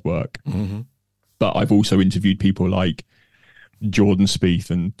was hard work. Mm-hmm. But I've also interviewed people like Jordan Spieth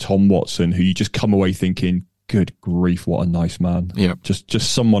and Tom Watson, who you just come away thinking, good grief, what a nice man. Yeah,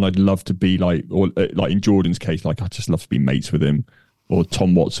 just someone I'd love to be like, or like in Jordan's case, like I'd just love to be mates with him. Or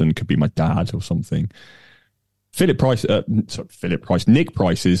Tom Watson could be my dad or something. Nick Price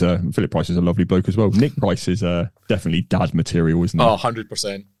is a lovely bloke as well. Nick Price is definitely dad material, isn't he? Oh,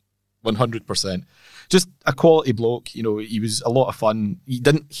 100%. 100%. Just a quality bloke. You know, he was a lot of fun. You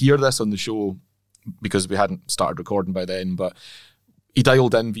didn't hear this on the show because we hadn't started recording by then, but he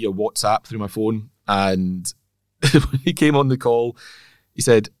dialed in via WhatsApp through my phone, and when he came on the call, he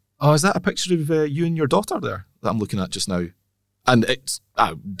said, "Oh, is that a picture of you and your daughter there that I'm looking at just now?" And it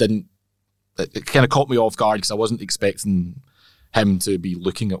kind of caught me off guard because I wasn't expecting him to be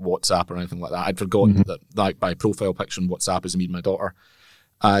looking at WhatsApp or anything like that. I'd forgotten that my profile picture on WhatsApp is me and my daughter.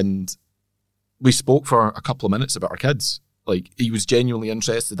 And we spoke for a couple of minutes about our kids. Like, he was genuinely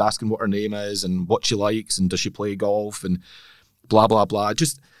interested, asking what her name is and what she likes and does she play golf and blah, blah, blah.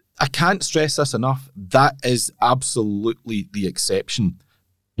 Just, I can't stress this enough. That is absolutely the exception.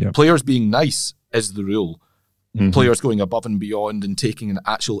 Yep. Players being nice is the rule. Mm-hmm. Players going above and beyond and taking an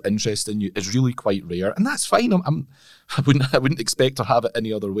actual interest in you is really quite rare, and that's fine. I wouldn't expect to have it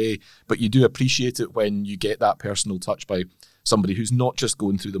any other way, but you do appreciate it when you get that personal touch by somebody who's not just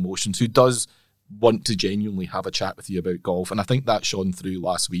going through the motions, who does want to genuinely have a chat with you about golf. And I think that shone through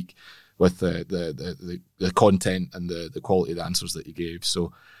last week with the content and the quality of the answers that he gave.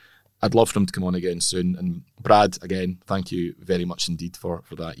 So I'd love for him to come on again soon. And Brad, again, thank you very much indeed for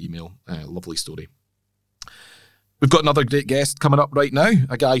that email. Lovely story. We've got another great guest coming up right now,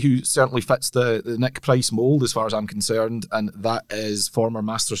 a guy who certainly fits the Nick Price mould as far as I'm concerned, and that is former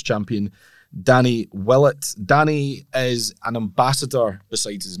Masters champion Danny Willett. Danny is an ambassador,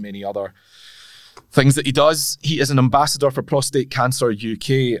 besides his many other things that he does. He is an ambassador for Prostate Cancer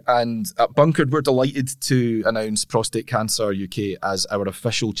UK, and at Bunkered, we're delighted to announce Prostate Cancer UK as our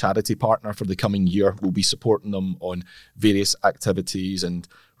official charity partner for the coming year. We'll be supporting them on various activities and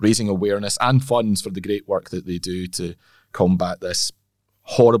raising awareness and funds for the great work that they do to combat this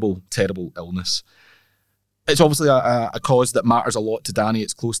horrible, terrible illness. It's obviously a cause that matters a lot to Danny.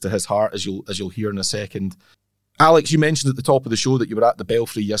 It's close to his heart, as you'll hear in a second. Alex, you mentioned at the top of the show that you were at the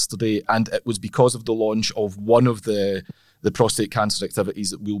Belfry yesterday, and it was because of the launch of one of the prostate cancer activities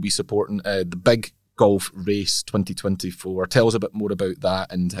that we'll be supporting, the Big Golf Race 2024. Tell us a bit more about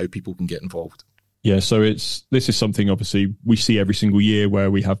that and how people can get involved. Yeah, so this is something obviously we see every single year where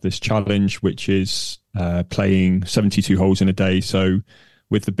we have this challenge, which is playing 72 holes in a day. So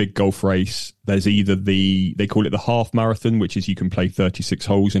with the Big Golf Race, there's either they call it the half marathon, which is you can play 36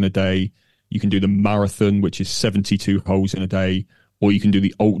 holes in a day. You can do the marathon, which is 72 holes in a day, or you can do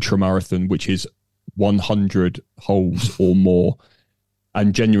the ultra marathon, which is 100 holes or more,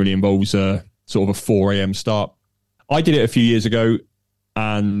 and genuinely involves a sort of a 4 a.m. start. I did it a few years ago,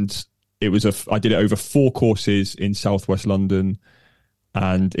 and I did it over 4 courses in southwest London,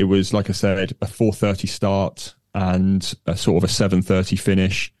 and it was, like I said, a 4:30 start and a sort of a 7:30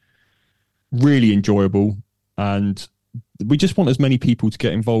 finish. Really enjoyable, and we just want as many people to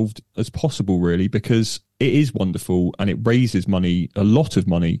get involved as possible, really, because it is wonderful and it raises money, a lot of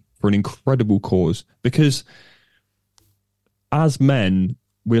money, for an incredible cause. Because as men,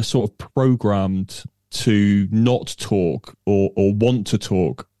 we're sort of programmed to not talk or want to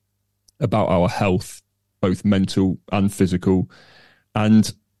talk about our health, both mental and physical.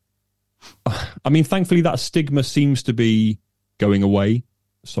 And I mean, thankfully, that stigma seems to be going away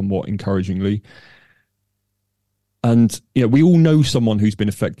somewhat encouragingly. And we all know someone who's been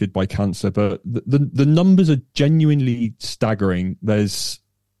affected by cancer, but the numbers are genuinely staggering. I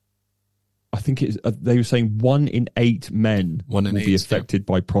think they were saying 1 in 8 men will be affected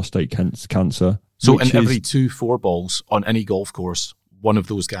by prostate cancer. So in every 2 4-balls on any golf course, one of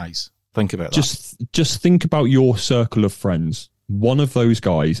those guys. Think about that. Just think about your circle of friends. One of those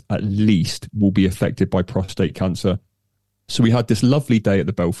guys at least will be affected by prostate cancer. So we had this lovely day at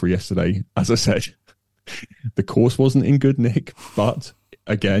the Belfry yesterday. As I said, the course wasn't in good nick, but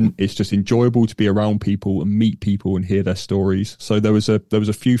again, it's just enjoyable to be around people and meet people and hear their stories. So there was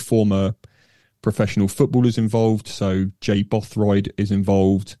a few former professional footballers involved. So Jay Bothroyd is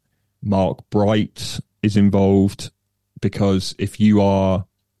involved. Mark Bright is involved, because if you are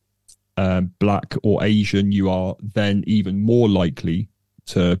Black or Asian, you are then even more likely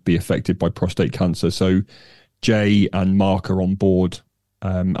to be affected by prostate cancer. So Jay and Mark are on board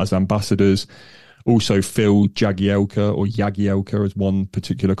as ambassadors. Also, Phil Jagielka, or Jagielka, as one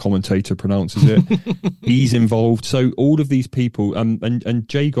particular commentator pronounces it, he's involved. So all of these people, and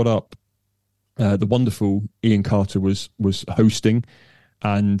Jay got up. The wonderful Ian Carter was hosting,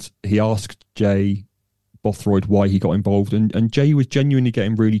 and he asked Jay Bothroyd why he got involved, and Jay was genuinely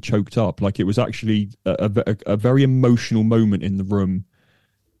getting really choked up. Like, it was actually a very emotional moment in the room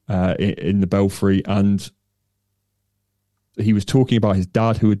in the Belfry, and he was talking about his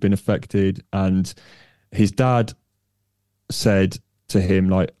dad who had been affected, and his dad said to him,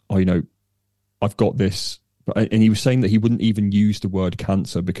 like, "Oh, I've got this," and he was saying that he wouldn't even use the word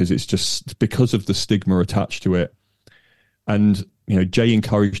cancer because it's just because of the stigma attached to it. And Jay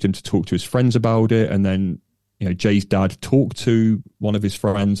encouraged him to talk to his friends about it, and then Jay's dad talked to one of his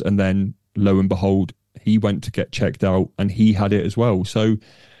friends, and then lo and behold, he went to get checked out and he had it as well. So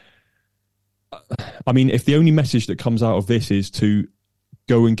I mean, if the only message that comes out of this is to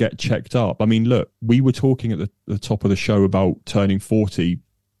go and get checked up, I mean, look, we were talking at the top of the show about turning 40,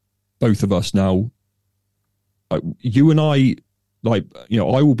 both of us now. You and I,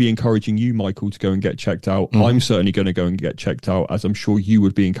 I will be encouraging you, Michael, to go and get checked out. Mm-hmm. I'm certainly going to go and get checked out, as I'm sure you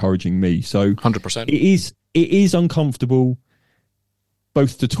would be encouraging me. So 100%. It is uncomfortable,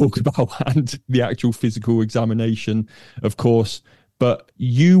 both to talk about and the actual physical examination, of course. But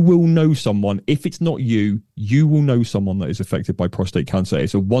you will know someone. If it's not you, you will know someone that is affected by prostate cancer.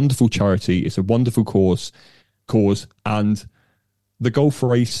 It's a wonderful charity. It's a wonderful cause, and the golf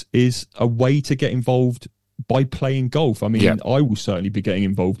race is a way to get involved by playing golf. I mean, yeah. I will certainly be getting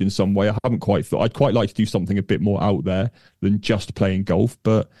involved in some way. I haven't quite thought. I'd quite like to do something a bit more out there than just playing golf,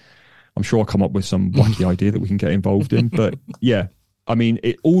 but I'm sure I'll come up with some wacky idea that we can get involved in. But yeah, I mean,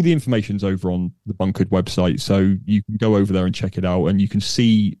 all the information's over on the Bunkered website, so you can go over there and check it out, and you can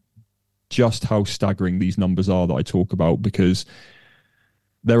see just how staggering these numbers are that I talk about, because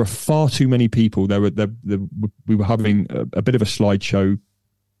there are far too many people. We were having a bit of a slideshow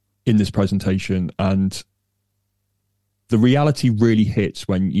in this presentation, and the reality really hits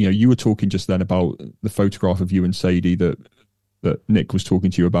when you were talking just then about the photograph of you and Sadie that Nick was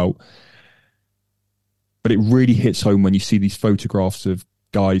talking to you about. But it really hits home when you see these photographs of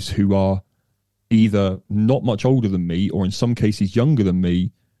guys who are either not much older than me, or in some cases younger than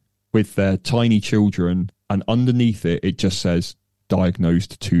me, with their tiny children, and underneath it just says,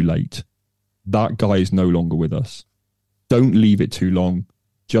 diagnosed too late. That guy is no longer with us. Don't leave it too long.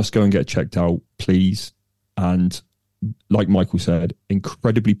 Just go and get checked out, please. And like Michael said,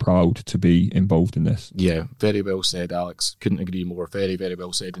 incredibly proud to be involved in this. Yeah, very well said, Alex. Couldn't agree more. Very, very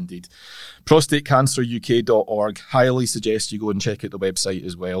well said indeed. ProstateCancerUK.org. Highly suggest you go and check out the website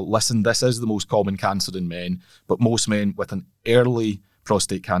as well. Listen, this is the most common cancer in men, but most men with an early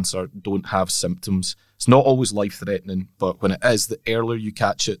prostate cancer don't have symptoms. It's not always life-threatening, but when it is, the earlier you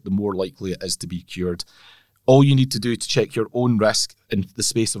catch it, the more likely it is to be cured. All you need to do to check your own risk in the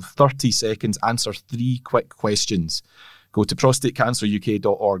space of 30 seconds, answer 3 quick questions. Go to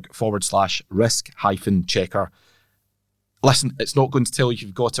prostatecanceruk.org/risk-checker. Listen, it's not going to tell you if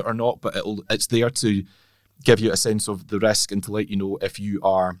you've got it or not, but it's there to give you a sense of the risk and to let you know if you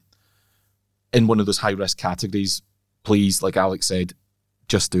are in one of those high-risk categories. Please, like Alex said,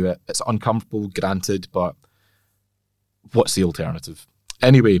 just do it. It's uncomfortable, granted, but what's the alternative?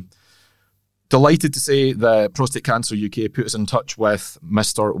 Anyway, delighted to say that Prostate Cancer UK put us in touch with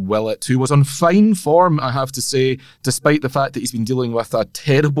Mr. Willett, who was on fine form, I have to say, despite the fact that he's been dealing with a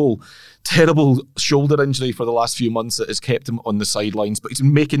terrible, terrible shoulder injury for the last few months that has kept him on the sidelines. But he's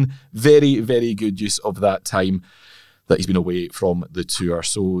been making very, very good use of that time that he's been away from the tour.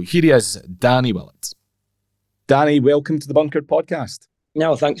 So here he is, Danny Willett. Danny, welcome to the Bunkered podcast.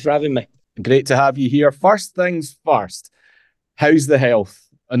 No, thanks for having me. Great to have you here. First things first, how's the health?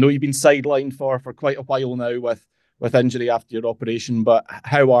 I know you've been sidelined for quite a while now with injury after your operation, but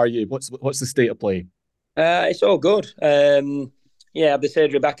how are you? What's the state of play? It's all good. I had the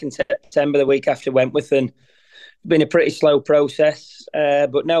surgery back in September, the week after Wentworth, and it's been a pretty slow process.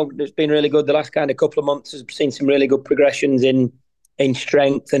 But no, it's been really good. The last kind of couple of months has seen some really good progressions in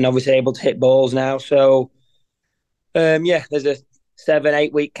strength, and obviously able to hit balls now. So, there's a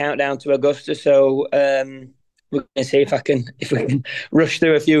 7-8 week countdown to Augusta. So, we're going to see if we can rush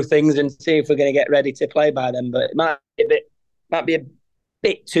through a few things and see if we're going to get ready to play by then. But it might be a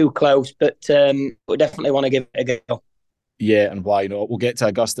bit too close, but we definitely want to give it a go. Yeah, and why not? We'll get to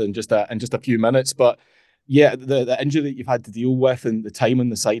Augusta in just a few minutes. But yeah, the injury that you've had to deal with and the time on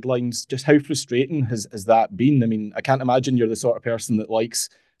the sidelines, just how frustrating has that been? I mean, I can't imagine you're the sort of person that likes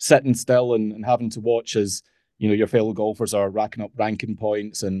sitting still and having to watch as your fellow golfers are racking up ranking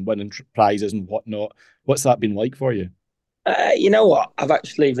points and winning prizes and whatnot. What's that been like for you? You know what? I've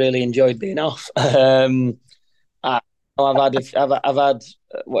actually really enjoyed being off. I've had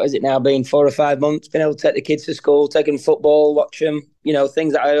what is it now? Been 4 or 5 months. Been able to take the kids to school, taking football, watch them.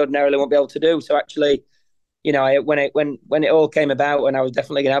 Things that I ordinarily won't be able to do. So actually, when it all came about, and I was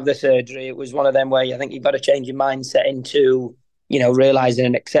definitely going to have the surgery, it was one of them where I think you've got to change your mindset into realizing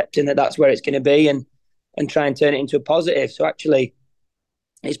and accepting that that's where it's going to be, and try and turn it into a positive. So actually,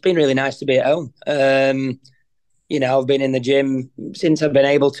 it's been really nice to be at home. I've been in the gym since I've been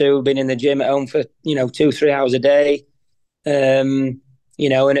able to, been in the gym at home for, 2-3 hours a day. And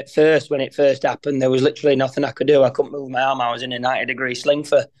at first, when it first happened, there was literally nothing I could do. I couldn't move my arm. I was in a 90-degree sling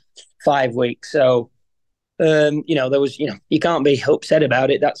for 5 weeks. So there was, you can't be upset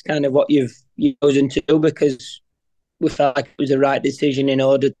about it. That's kind of what you've chosen to do, because we felt like it was the right decision in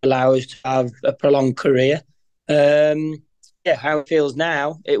order to allow us to have a prolonged career. How it feels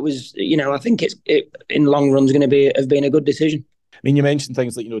now, it was, I think it in the long run is going to have been a good decision. I mean, you mentioned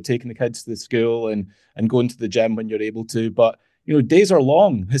things like, taking the kids to the school and going to the gym when you're able to, but, days are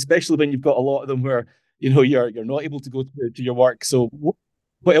long, especially when you've got a lot of them where, you're not able to go to your work. So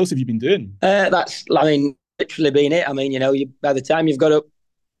what else have you been doing? That's, literally been it. By the time you've got up,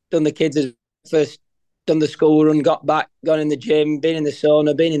 done the kids' first, done the school run, got back, gone in the gym, been in the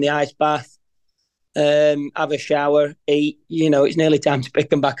sauna, been in the ice bath, have a shower, eat, it's nearly time to pick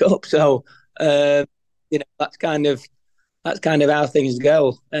them back up. So, that's kind of how things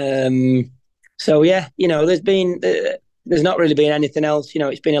go. There's not really been anything else.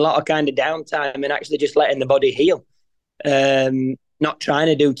 It's been a lot of kind of downtime and actually just letting the body heal. Not trying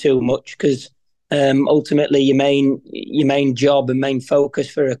to do too much, because ultimately your main job and main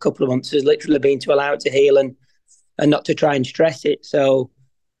focus for a couple of months has literally been to allow it to heal and not to try and stress it. So,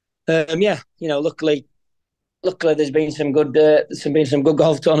 luckily there's been some good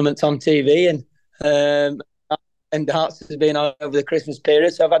golf tournaments on TV, and darts has been on over the Christmas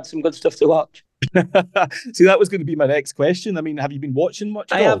period, so I've had some good stuff to watch. See, that was going to be my next question. I mean, have you been watching much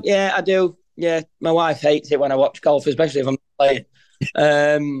golf? I have, yeah, I do. Yeah, my wife hates it when I watch golf, especially if I'm playing.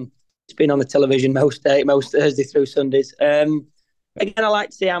 It's been on the television most Thursday through Sundays. Again, I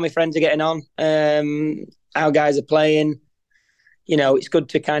like to see how my friends are getting on, how guys are playing. It's good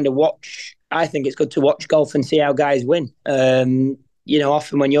to kind of watch. I think it's good to watch golf and see how guys win.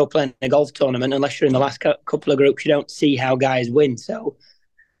 Often when you're playing a golf tournament, unless you're in the last couple of groups, you don't see how guys win. So,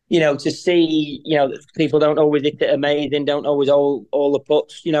 to see, people don't always hit it amazing, don't always all the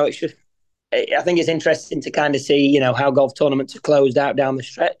putts. It's just, I think it's interesting to kind of see, how golf tournaments are closed out down the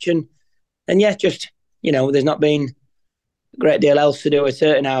stretch. And just, there's not been a great deal else to do at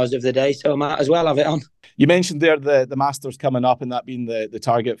certain hours of the day, so I might as well have it on. You mentioned there the Masters coming up and that being the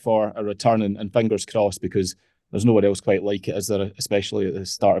target for a return, and fingers crossed, because there's nowhere else quite like it, is there, especially at the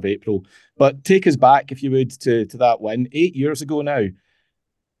start of April. But take us back, if you would, to that win 8 years ago now.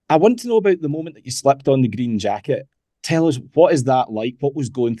 I want to know about the moment that you slipped on the green jacket. Tell us, what is that like? What was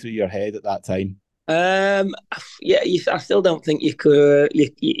going through your head at that time? I still don't think you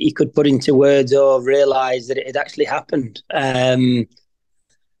could put into words or realise that it had actually happened.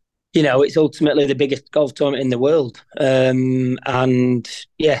 It's ultimately the biggest golf tournament in the world. I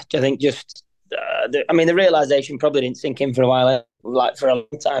think just, the realisation probably didn't sink in for a while, like for a long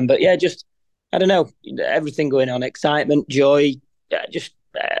time. But yeah, just, I don't know, everything going on, excitement, joy,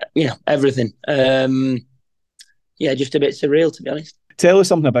 everything. Just a bit surreal, to be honest. Tell us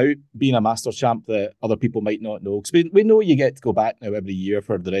something about being a Masters champ that other people might not know. Because we know you get to go back now every year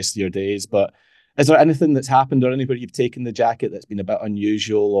for the rest of your days, but is there anything that's happened or anywhere you've taken the jacket that's been a bit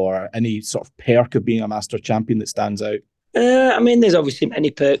unusual, or any sort of perk of being a Masters champion that stands out? There's obviously many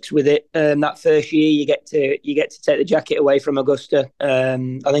perks with it. That first year you get to take the jacket away from Augusta.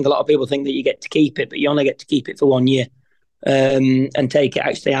 I think a lot of people think that you get to keep it, but you only get to keep it for 1 year, and take it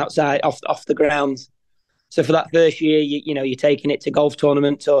actually outside off the grounds. So for that first year, you're taking it to golf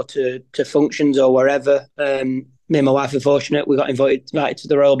tournaments or to functions or wherever. Me and my wife are fortunate. We got invited to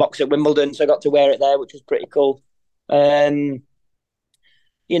the Royal Box at Wimbledon, so I got to wear it there, which was pretty cool. But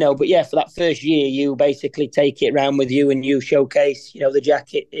yeah, for that first year, you basically take it around with you and you showcase, the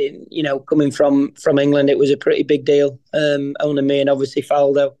jacket. Coming from England, it was a pretty big deal. Only me and obviously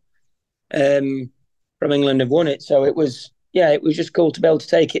Faldo from England have won it, so it was just cool to be able to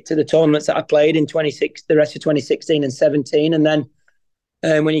take it to the tournaments that I played in the rest of 2016 and 17. And then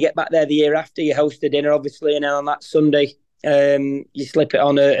when you get back there the year after, you host a dinner, obviously, and then on that Sunday, you slip it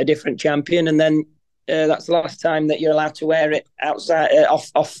on a different champion, and then that's the last time that you're allowed to wear it outside,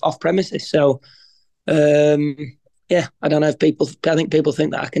 off premises. So, I don't know if I think people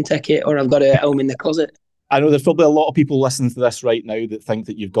think that I can take it or I've got it at home in the closet. I know there's probably a lot of people listening to this right now that think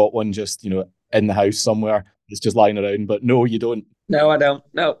that you've got one just, in the house somewhere. It's just lying around, but no, you don't. No, I don't.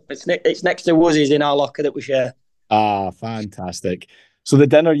 No, it's next to Woozie's in our locker that we share. Ah, fantastic. So the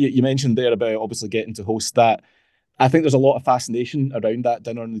dinner you mentioned there about obviously getting to host that, I think there's a lot of fascination around that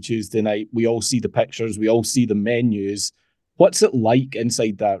dinner on the Tuesday night. We all see the pictures, we all see the menus. What's it like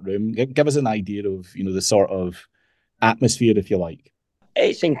inside that room? Give us an idea of, the sort of atmosphere, if you like.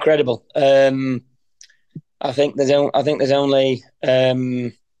 It's incredible. I think there's only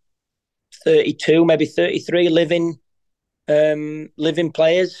 32, maybe 33 living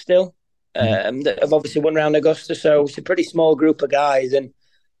players still that have obviously won around Augusta. So it's a pretty small group of guys, and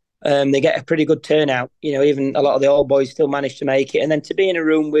they get a pretty good turnout. Even a lot of the old boys still manage to make it. And then to be in a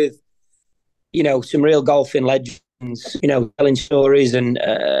room with some real golfing legends, telling stories and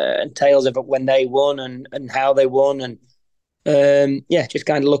tales of when they won and how they won. And just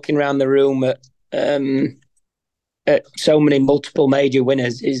kind of looking around the room at so many multiple major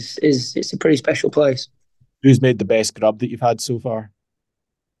winners it's a pretty special place. Who's made the best grub that you've had so far?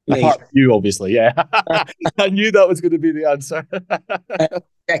 Me. Apart from you, obviously, yeah. I knew that was going to be the answer.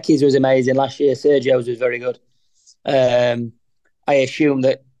 Becky's was amazing last year. Sergio's was very good. I assume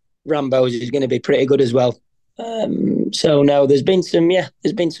that Rambo's is going to be pretty good as well. So no, there's been some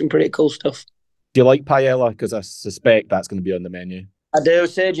pretty cool stuff. Do you like paella? Because I suspect that's going to be on the menu. I do.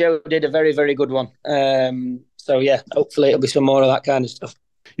 Sergio did a very, very good one. So yeah, hopefully it'll be some more of that kind of stuff.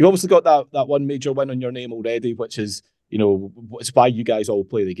 You've obviously got that one major win on your name already, which is, it's why you guys all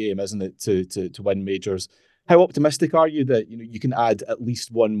play the game, isn't it? To win majors. How optimistic are you that you can add at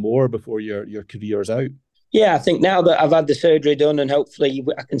least one more before your career's out? Yeah, I think now that I've had the surgery done and hopefully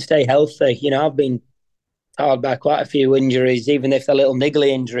I can stay healthy. I've been tarred by quite a few injuries, even if they're little niggly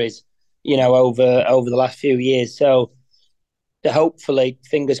injuries, over the last few years. So to hopefully,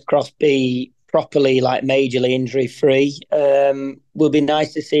 fingers crossed, be properly majorly injury free. Will be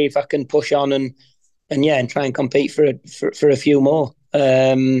nice to see if I can push on and try and compete for a few more.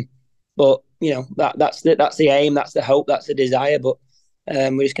 But that's the aim, that's the hope, that's the desire. But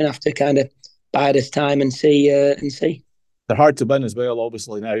we're just gonna have to kind of bide us time and see. They're hard to win as well,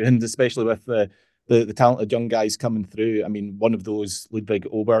 obviously now, and especially with the talented young guys coming through. I mean, one of those, Ludwig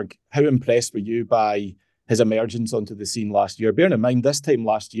Åberg. How impressed were you by his emergence onto the scene last year? Bearing in mind, this time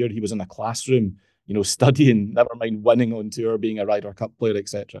last year, he was in a classroom, studying, never mind winning on tour, being a Ryder Cup player,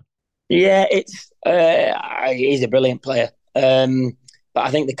 etc. Yeah, he's a brilliant player. But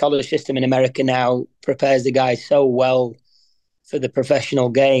I think the college system in America now prepares the guys so well for the professional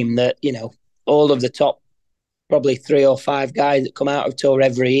game that, all of the top probably 3 or 5 guys that come out of tour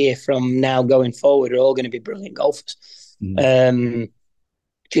every year from now going forward are all going to be brilliant golfers.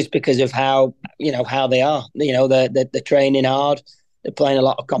 Just because of how they are. They're training hard. They're playing a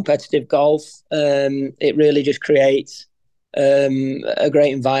lot of competitive golf. It really just creates a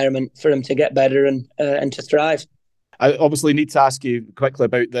great environment for them to get better and to thrive. I obviously need to ask you quickly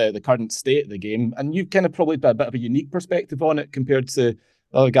about the current state of the game, and you've kind of probably got a bit of a unique perspective on it compared to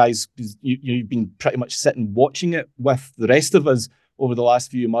other guys. You've been pretty much sitting watching it with the rest of us over the last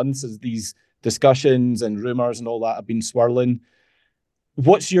few months as these discussions and rumours and all that have been swirling.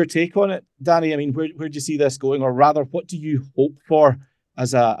 What's your take on it, Danny? I mean, where do you see this going, or rather, what do you hope for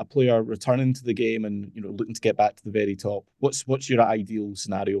as a player returning to the game and looking to get back to the very top? What's your ideal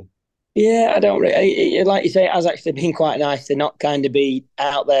scenario? Yeah, I don't really, like you say, it has actually been quite nice to not kind of be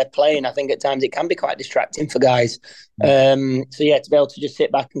out there playing. I think at times it can be quite distracting for guys. To be able to just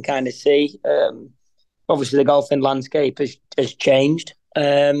sit back and kind of see. Obviously, the golfing landscape has changed.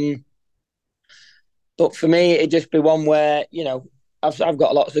 But for me, it'd just be one where, I've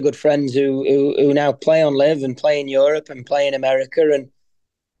got lots of good friends who now play on LIV and play in Europe and play in America. And,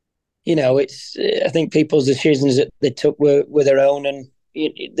 I think people's decisions that they took were their own, and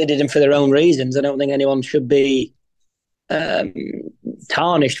they did them for their own reasons. I don't think anyone should be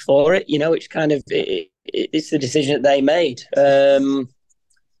tarnished for it. It's kind of it's the decision that they made.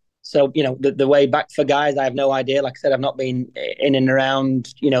 So the way back for guys, I have no idea. Like I said, I've not been in and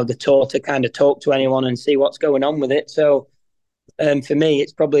around the tour to kind of talk to anyone and see what's going on with it. So for me,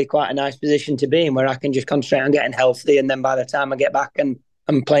 it's probably quite a nice position to be in, where I can just concentrate on getting healthy, and then by the time I get back and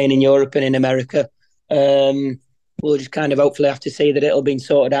I'm playing in Europe and in America, we'll just kind of hopefully have to see that it'll be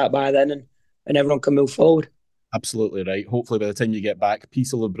sorted out by then and everyone can move forward. Absolutely right. Hopefully by the time you get back,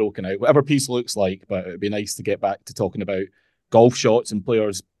 peace will have broken out, whatever peace looks like. But it'd be nice to get back to talking about golf shots and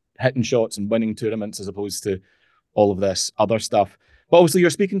players hitting shots and winning tournaments as opposed to all of this other stuff. But obviously you're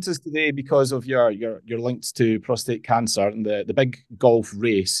speaking to us today because of your links to prostate cancer and the big golf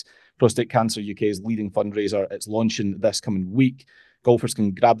race. Prostate Cancer UK's leading fundraiser. It's launching this coming week. Golfers can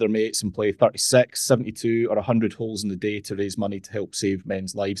grab their mates and play 36, 72 or 100 holes in the day to raise money to help save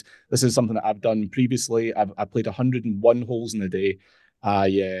men's lives. This is something that I've done previously. I played 101 holes in a day.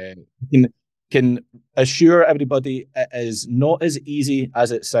 I can assure everybody it is not as easy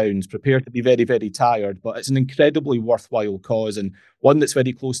as it sounds. Prepare to be very, very tired, but it's an incredibly worthwhile cause and one that's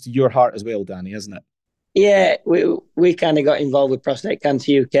very close to your heart as well, Danny, isn't it? Yeah, we kind of got involved with Prostate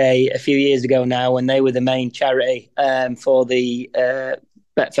Cancer UK a few years ago now, when they were the main charity for the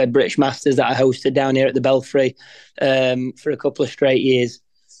Betfred British Masters that I hosted down here at the Belfry for a couple of straight years.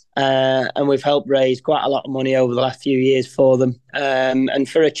 And we've helped raise quite a lot of money over the last few years for them. And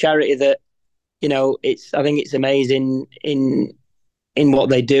for a charity that, I think it's amazing in what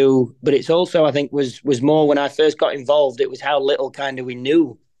they do, but it's also, I think, was more when I first got involved, it was how little kind of we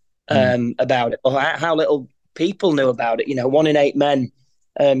knew about it, or how little people knew about it. 1 in 8 men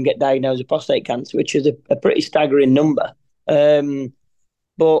get diagnosed with prostate cancer, which is a pretty staggering number.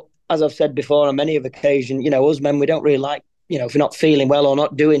 But as I've said before on many of occasions, us men, we don't really like, if you're not feeling well or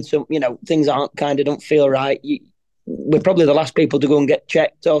not doing some, things don't feel right. We're probably the last people to go and get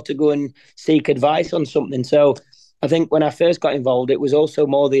checked or to go and seek advice on something. So I think when I first got involved, it was also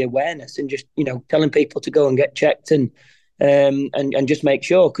more the awareness and just, telling people to go and get checked and just make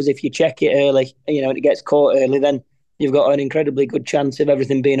sure, because if you check it early, and it gets caught early, then you've got an incredibly good chance of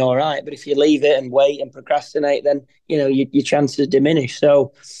everything being all right. But if you leave it and wait and procrastinate, then, your chances diminish.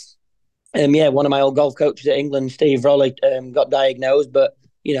 So, one of my old golf coaches at England, Steve Rowley, got diagnosed, but,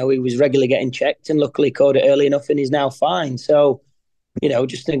 he was regularly getting checked and luckily caught it early enough and he's now fine. So,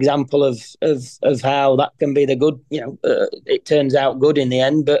 just an example of how that can be the good, it turns out good in the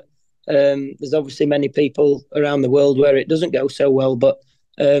end. But there's obviously many people around the world where it doesn't go so well. But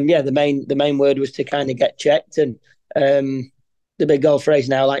the main word was to kind of get checked. And the big golf race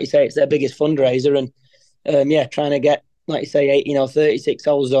now, like you say, it's their biggest fundraiser. And trying to get, like you say, 18 or 36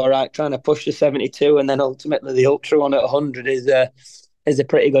 holes is all right. Trying to push the 72 and then ultimately the ultra one at 100 is a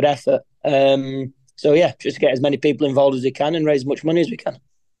pretty good effort. Just get as many people involved as we can and raise as much money as we can.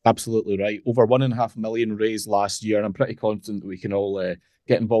 Absolutely right. Over 1.5 million raised last year, and I'm pretty confident that we can all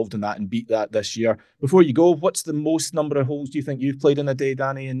get involved in that and beat that this year. Before you go, what's the most number of holes do you think you've played in a day,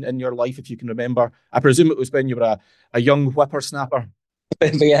 Danny, in your life, if you can remember? I presume it was when you were a young whippersnapper.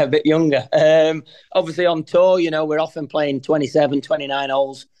 Yeah, a bit younger. Obviously on tour, we're often playing 27, 29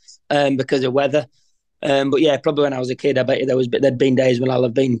 holes because of weather. But yeah, probably when I was a kid, I bet you there'd been days when I'll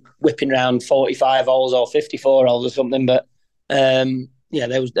have been whipping around 45 holes or 54 holes or something. But those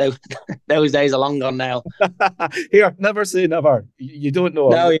days are long gone now. Here, never say never. You don't know.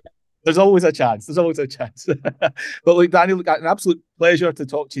 No, yeah. There's always a chance. But look, Danny, an absolute pleasure to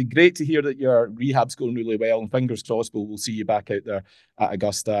talk to you. Great to hear that your rehab's going really well. And fingers crossed we'll see you back out there at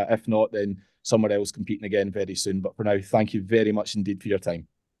Augusta. If not, then somewhere else competing again very soon. But for now, thank you very much indeed for your time.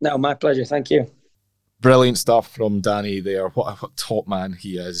 No, my pleasure. Thank you. Brilliant stuff from Danny there. What a top man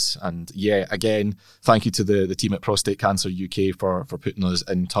he is. And yeah, again, thank you to the team at Prostate Cancer UK for putting us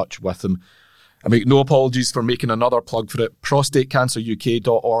in touch with them. I make no apologies for making another plug for it.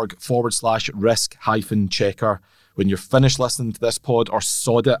 prostatecanceruk.org/risk-checker. When you're finished listening to this pod, or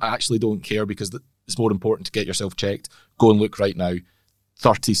sod it, I actually don't care, because it's more important to get yourself checked. Go and look right now.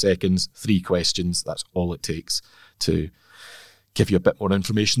 30 seconds, 3 questions. That's all it takes to give you a bit more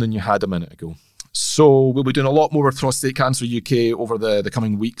information than you had a minute ago. So we'll be doing a lot more with Prostate Cancer UK over the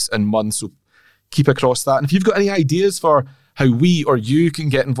coming weeks and months, so keep across that. And if you've got any ideas for how we or you can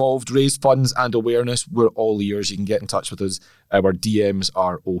get involved, raise funds and awareness, we're all ears. You can get in touch with us. Our DMs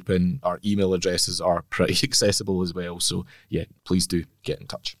are open. Our email addresses are pretty accessible as well. So yeah, please do get in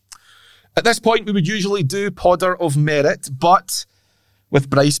touch. At this point, we would usually do Podder of Merit, but with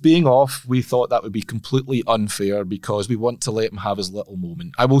Bryce being off, we thought that would be completely unfair, because we want to let him have his little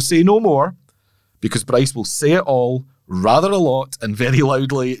moment. I will say no more, because Bryce will say it all rather a lot and very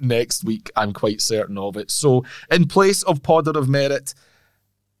loudly next week. I'm quite certain of it. So in place of Podder of Merit,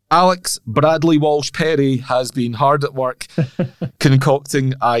 Alex Bradley Walsh Perry has been hard at work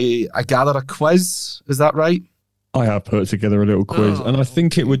concocting, I gather, a quiz. Is that right? I have put together a little quiz, and I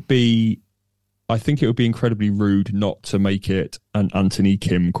think it would be incredibly rude not to make it an Anthony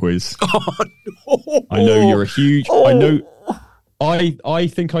Kim quiz. Oh, no. I know you're a huge. Oh. I know. I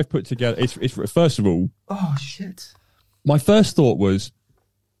think I've put together. It's first of all. Oh shit! My first thought was,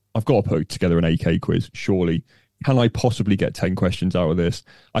 I've got to put together an AK quiz. Surely, can I possibly get 10 questions out of this?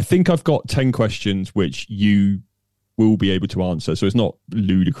 I think I've got 10 questions which you will be able to answer, so it's not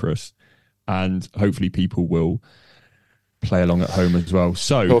ludicrous, and hopefully people will play along at home as well.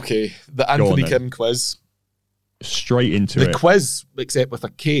 So okay, the Anthony Kim quiz. Straight into it. The quiz, except with a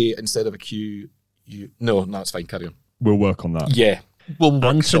K instead of a Q. No, it's fine. Carry on. We'll work on that. Yeah. We'll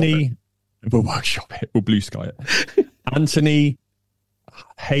workshop it. We'll blue sky it. Anthony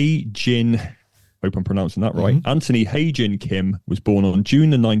Hae-Jin, hope I'm pronouncing that right. Anthony Hae-Jin Kim was born on June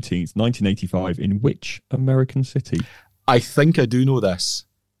the 19th, 1985 in which American city? I think I do know this.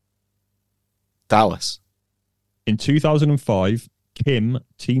 Dallas. In 2005, Kim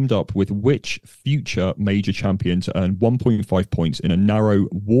teamed up with which future major champion to earn 1.5 points in a narrow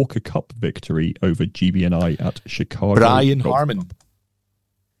Walker Cup victory over GBNI at Chicago? Brian Harman.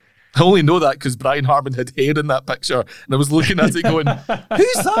 I only know that because Brian Harman had hair in that picture, and I was looking at it going,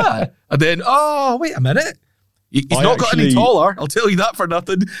 who's that? And then, oh, wait a minute. He's not got any taller, I'll tell you that for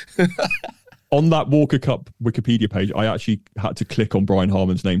nothing. On that Walker Cup Wikipedia page, I actually had to click on Brian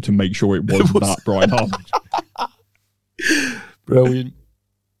Harman's name to make sure it was that Brian Harman. Brilliant.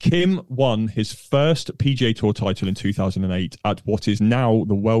 Kim won his first PGA Tour title in 2008 at what is now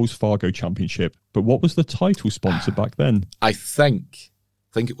the Wells Fargo Championship. But what was the title sponsor back then? I think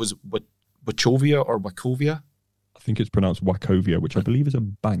it was Wachovia or Wachovia. I think it's pronounced Wachovia, which I believe is a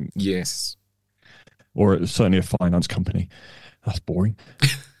bank. Yes. Or it's certainly a finance company. That's boring.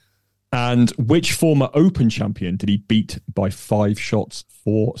 And which former Open champion did he beat by 5 shots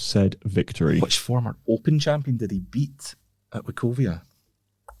for said victory? Which former Open champion did he beat at Wachovia?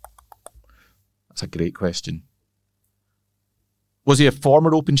 That's a great question. Was he a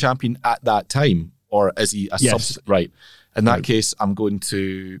former Open champion at that time? Or is he a Yes. Right. In that case, I'm going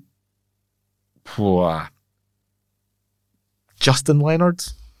to... Justin Leonard?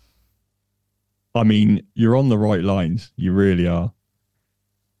 I mean, you're on the right lines. You really are.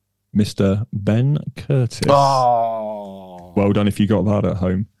 Mr. Ben Curtis. Oh. Well done if you got that at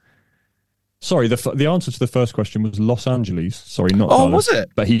home. Sorry, the answer to the first question was Los Angeles. Sorry, not Dallas. Was it?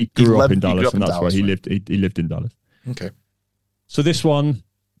 But he grew up in Dallas, and that's where he lived. He lived in Dallas. Okay. So this one,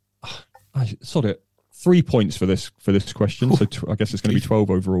 I sort of 3 points for this question. So I guess it's going to be 12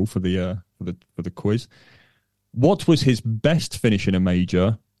 overall for the quiz. What was his best finish in a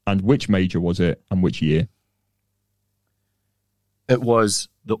major, and which major was it, and which year? It was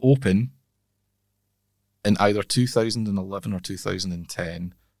the Open in either 2011 or 2010.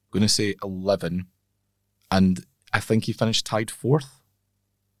 I'm going to say 11. And I think he finished tied 4th.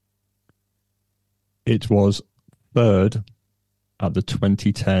 It was 3rd at the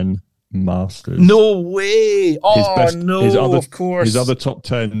 2010 Masters. No way! Of course. His other top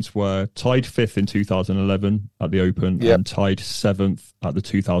 10s were tied 5th in 2011 at the Open and tied 7th at the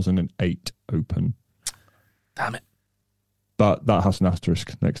 2008 Open. Damn it. But that has an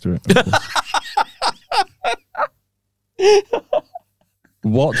asterisk next to it. Of course.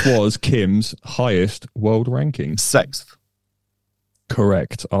 What was Kim's highest world ranking? 6th.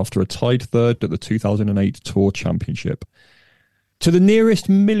 Correct. After a tied 3rd at the 2008 Tour Championship. To the nearest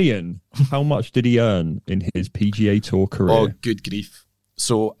million, how much did he earn in his PGA Tour career? Oh, good grief.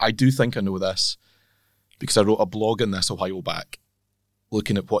 So I do think I know this because I wrote a blog on this a while back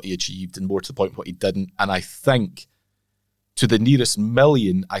looking at what he achieved and more to the point what he didn't. And I think to the nearest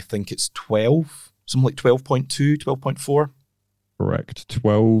million, I think it's 12, something like 12.2, 12.4. Correct.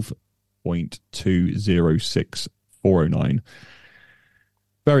 12.206409.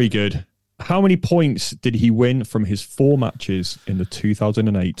 Very good. How many points did he win from his 4 matches in the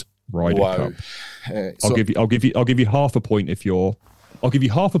 2008 Ryder Cup? I'll give you half a point if you're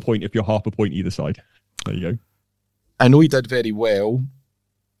half a point either side. There you go. I know he did very well.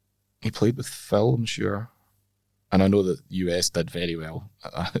 He played with Phil, I'm sure. And I know that the US did very well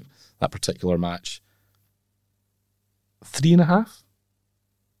at that particular match. 3.5?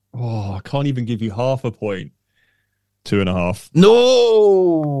 Oh, I can't even give you half a point. 2.5.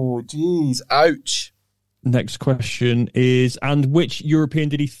 No! Jeez, ouch. Next question is, and which European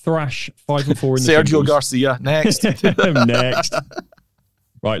did he thrash 5 and 4 in the Sergio singles? Garcia, next. Next.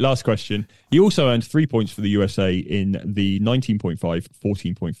 Right, last question. He also earned 3 points for the USA in the 19.5,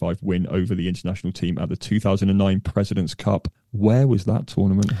 14.5 win over the international team at the 2009 President's Cup. Where was that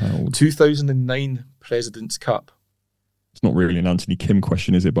tournament held? 2009 President's Cup. It's not really an Anthony Kim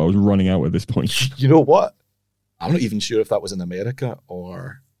question, is it? But I was running out at this point. You know what? I'm not even sure if that was in America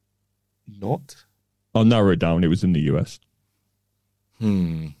or not. I'll narrow it down. It was in the US.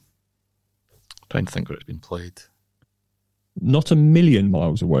 Trying to think where it's been played. Not a million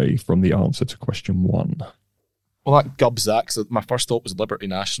miles away from the answer to question 1. Well, that gubs that. So my first thought was Liberty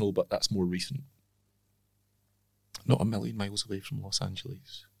National, but that's more recent. Not a million miles away from Los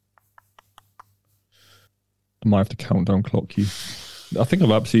Angeles. I might have to countdown clock you. I think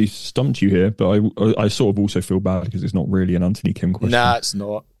I've absolutely stumped you here, but I sort of also feel bad because it's not really an Anthony Kim question. Nah, it's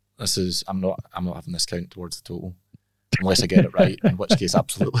not. I'm not having this count towards the total. Unless I get it right, in which case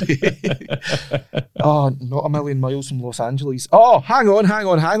absolutely. Oh, not a million miles from Los Angeles. Oh, hang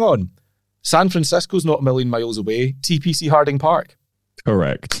on. San Francisco's not a million miles away. TPC Harding Park.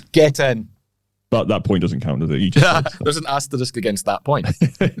 Correct. Get in. But that point doesn't count, does it? You just There's an asterisk against that point.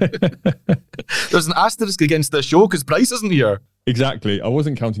 There's an asterisk against this show because Bryce isn't here. Exactly. I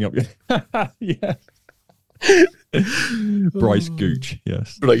wasn't counting up yet. Yeah. Bryce Gooch,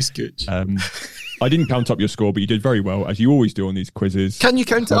 yes. Bryce Gooch. I didn't count up your score, but you did very well, as you always do on these quizzes. Can you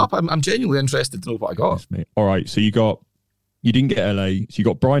count it up? I'm genuinely interested to know what I got. Yes, mate. All right, so you didn't get LA, so you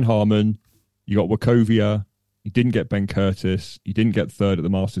got Brian Harman, you got Wachovia, you didn't get Ben Curtis, you didn't get 3rd at the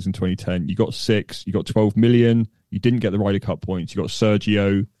Masters in 2010, you got 6, you got 12 million, you didn't get the Ryder Cup points, you got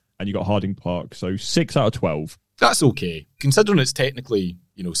Sergio, and you got Harding Park, so 6 out of 12. That's okay. Considering it's technically,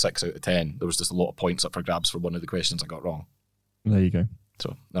 6 out of 10, there was just a lot of points up for grabs for one of the questions I got wrong. There you go.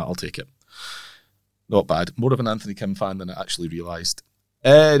 So, no, I'll take it. Not bad. More of an Anthony Kim fan than I actually realised.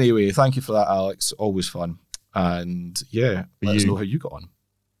 Anyway, thank you for that, Alex. Always fun. And yeah, let us know how you got on.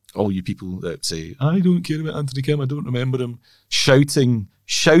 All you people that say, I don't care about Anthony Kim, I don't remember him, shouting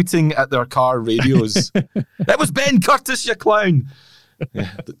at their car radios. It was Ben Curtis, you clown.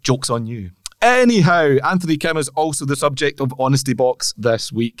 Yeah, the joke's on you. Anyhow, Anthony Kim is also the subject of Honesty Box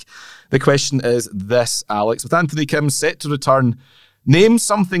this week. The question is this, Alex. With Anthony Kim set to return, name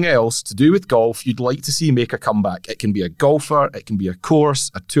something else to do with golf you'd like to see make a comeback. It can be a golfer, it can be a course,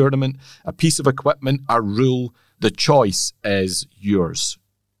 a tournament, a piece of equipment, a rule. The choice is yours.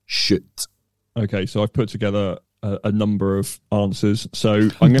 Shoot. Okay, so I've put together a number of answers. So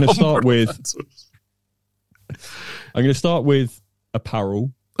I'm going to start with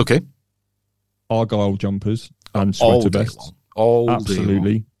apparel. Okay. Argyle jumpers and sweater vests.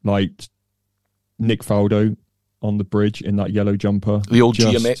 Absolutely. Like Nick Faldo on the bridge in that yellow jumper. The old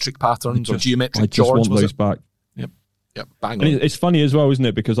geometric patterns or geometric George. I just want those back. Yep. Bang on. And it's funny as well, isn't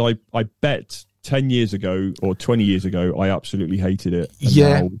it? Because I bet 10 years ago or 20 years ago, I absolutely hated it. And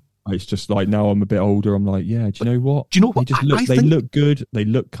now it's just like, now I'm a bit older. I'm like, yeah, do you know what? Do you know what? They look good. They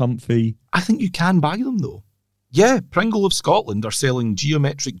look comfy. I think you can buy them though. Yeah, Pringle of Scotland are selling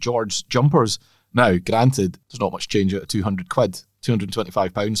geometric George jumpers. Now, granted, there's not much change out of £200,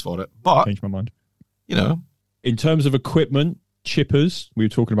 £225 for it, but changed my mind. You know, in terms of equipment, chippers. We were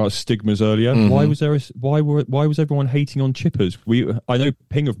talking about stigmas earlier. Mm-hmm. Why was everyone hating on chippers? I know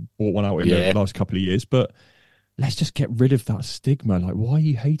Ping have bought one out in the last couple of years, but let's just get rid of that stigma. Like, why are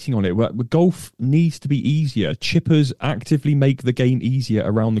you hating on it? Golf needs to be easier. Chippers actively make the game easier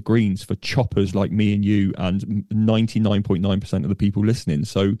around the greens for choppers like me and you and 99.9% of the people listening.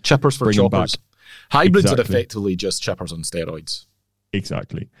 So chippers for choppers. Hybrids are Exactly. effectively just chippers on steroids.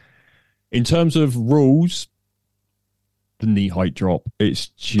 Exactly. In terms of rules, the knee height drop, it's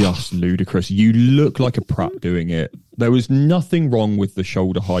just ludicrous. You look like a prat doing it. There was nothing wrong with the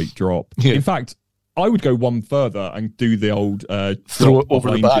shoulder height drop. Yeah. In fact, I would go one further and do the old throw it drop over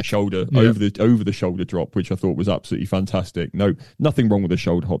the behind back. your shoulder, over the shoulder drop, which I thought was absolutely fantastic. No, nothing wrong with the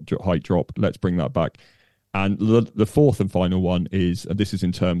shoulder height drop. Let's bring that back. And the fourth and final one is, and this is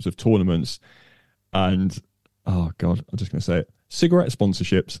in terms of tournaments, and oh God, I'm just going to say it, cigarette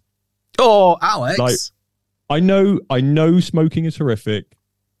sponsorships. Oh, Alex. Like, I know smoking is horrific.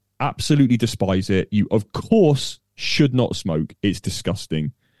 Absolutely despise it. You, of course, should not smoke. It's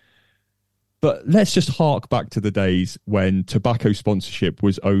disgusting. But let's just hark back to the days when tobacco sponsorship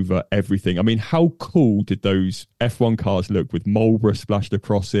was over everything. I mean, how cool did those F1 cars look with Marlboro splashed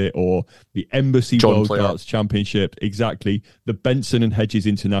across it, or the Embassy World Darts Championship? Exactly. The Benson and Hedges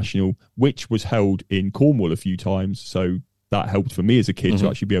International, which was held in Cornwall a few times. So that helped for me as a kid to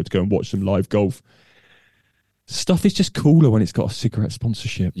actually be able to go and watch some live golf. Stuff is just cooler when it's got a cigarette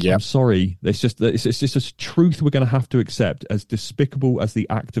sponsorship. Yep. I'm sorry. It's just a truth we're going to have to accept, as despicable as the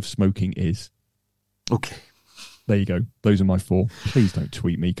act of smoking is. Okay. There you go. Those are my four. Please don't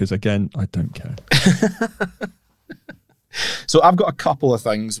tweet me, because again, I don't care. So I've got a couple of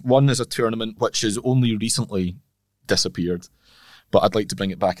things. One is a tournament which has only recently disappeared, but I'd like to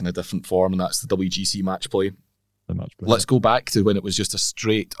bring it back in a different form, and that's the WGC match play. Let's go back to when it was just a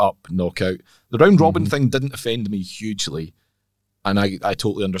straight up knockout. The round robin thing didn't offend me hugely, and I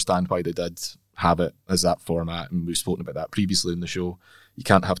totally understand why they did have it as that format, and we've spoken about that previously in the show. You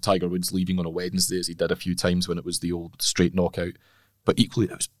can't have Tiger Woods leaving on a Wednesday as he did a few times when it was the old straight knockout, but equally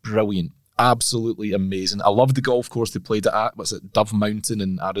it was brilliant, absolutely amazing. I loved the golf course they played it at. Was it Dove Mountain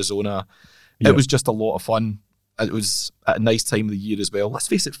in Arizona? It was just a lot of fun. It was at a nice time of the year as well. Let's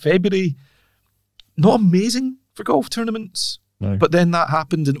face it, February, not amazing for golf tournaments. No. But then that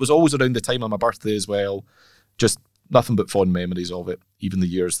happened, and it was always around the time of my birthday as well. Just nothing but fond memories of it, even the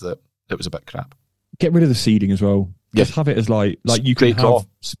years that it was a bit crap. Get rid of the seeding as well. Yeah. Just have it as like you can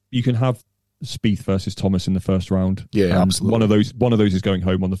have Spieth versus Thomas in the first round. Yeah, absolutely. One of those is going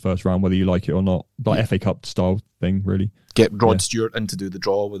home on the first round, whether you like it or not. Like FA Cup style thing, really. Get Rod Stewart in to do the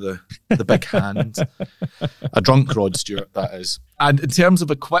draw with the big hand. A drunk Rod Stewart, that is. And in terms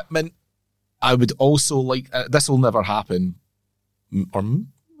of equipment, I would also like, this will never happen, or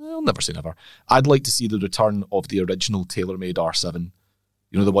I'll never say never. I'd like to see the return of the original TaylorMade R7.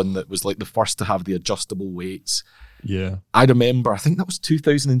 You know, the one that was like the first to have the adjustable weights. Yeah. I remember, I think that was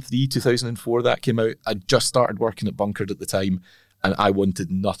 2003, 2004 that came out. I just started working at Bunkered at the time, and I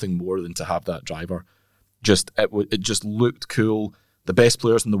wanted nothing more than to have that driver. It just looked cool. The best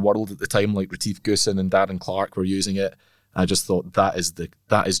players in the world at the time, like Retief Goosen and Darren Clarke, were using it. I just thought that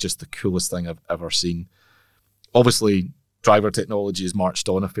is just the coolest thing I've ever seen. Obviously, driver technology has marched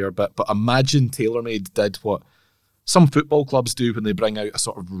on a fair bit, but imagine TaylorMade did what some football clubs do when they bring out a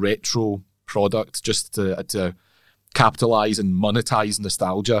sort of retro product just to capitalise and monetize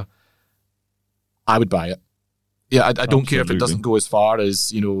nostalgia, I would buy it. Yeah, I don't care if it doesn't go as far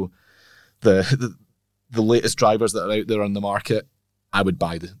as, you know, the latest drivers that are out there on the market. I would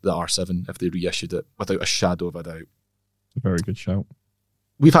buy the R7 if they reissued it without a shadow of a doubt. A very good shout.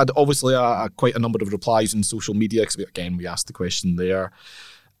 We've had obviously quite a number of replies on social media because we asked the question there.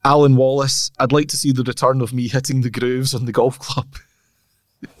 Alan Wallace, I'd like to see the return of me hitting the grooves on the golf club.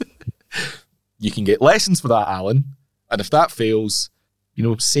 You can get lessons for that, Alan. And if that fails, you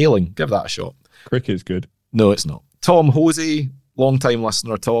know, sailing, give that a shot. Cricket's good. No, it's not. Tom Hosey, long-time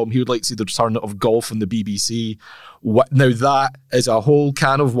listener Tom, he would like to see the return of golf on the BBC. Now that is a whole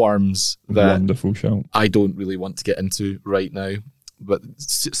can of worms that wonderful show. I don't really want to get into right now. But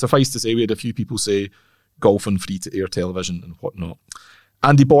suffice to say, we had a few people say golf on free-to-air television and whatnot.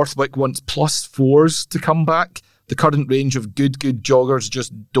 Andy Borthwick wants +4s to come back. The current range of good joggers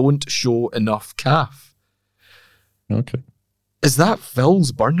just don't show enough calf. Okay. Is that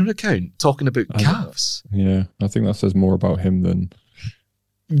Phil's burner account talking about calves? Yeah, I think that says more about him than...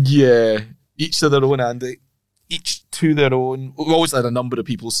 Yeah, each to their own, Andy. Each to their own. We've always had a number of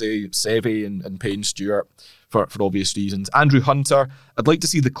people say Seve and Payne Stewart for obvious reasons. Andrew Hunter, I'd like to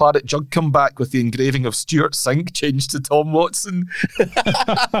see the claret jug come back with the engraving of Stuart Sink changed to Tom Watson.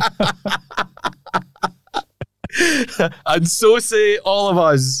 And so say all of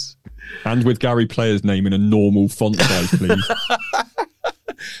us. And with Gary Player's name in a normal font size, please.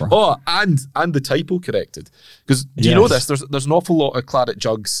 Oh, and the typo corrected. Because do you know this? There's an awful lot of claret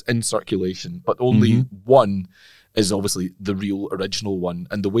jugs in circulation, but only one is obviously the real original one.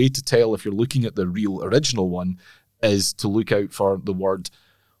 And the way to tell if you're looking at the real original one is to look out for the word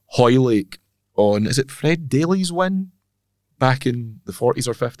Hoylake on, is it Fred Daly's win back in the 40s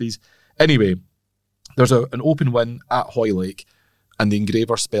or 50s? Anyway, there's an open win at Hoylake, and the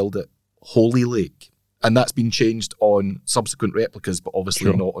engraver spelled it Holy Lake. And that's been changed on subsequent replicas, but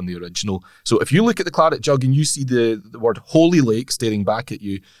obviously not on the original. So if you look at the claret jug and you see the word Holy Lake staring back at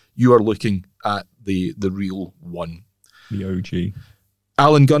you, you are looking at the real one. The OG.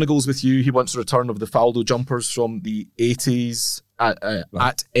 Alan Gunnigal's with you. He wants a return of the Faldo jumpers from the 80s. At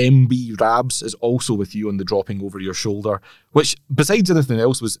MB Rabs is also with you on the dropping over your shoulder, which, besides anything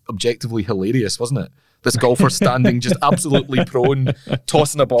else, was objectively hilarious, wasn't it? This golfer standing just absolutely prone,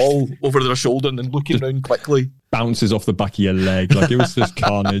 tossing a ball over their shoulder and then looking around quickly. Bounces off the back of your leg. Like, it was just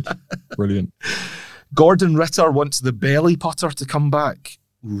carnage. Brilliant. Gordon Ritter wants the belly putter to come back.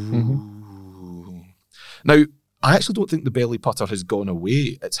 Ooh. Now, I actually don't think the belly putter has gone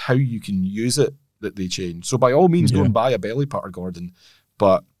away. It's how you can use it that they changed. So by all means, go and buy a belly putter, Gordon.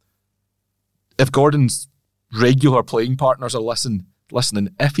 But if Gordon's regular playing partners are listening,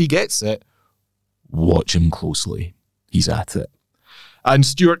 if he gets it, watch him closely. He's at it. And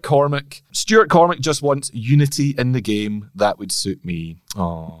Stuart Cormack just wants unity in the game. That would suit me.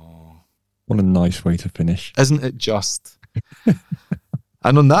 Oh, what a nice way to finish. Isn't it just?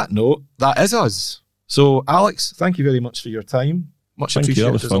 And on that note, that is us. So, Alex, thank you very much for your time. Much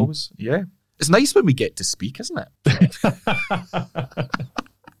appreciated as always. Yeah. It's nice when we get to speak, isn't it?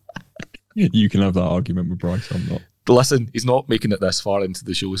 You can have that argument with Bryce. I'm not. Listen, he's not making it this far into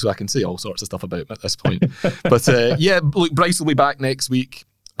the show, so I can say all sorts of stuff about him at this point. But look, Bryce will be back next week.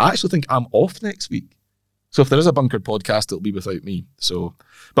 I actually think I'm off next week. So if there is a Bunkered podcast, it'll be without me. So,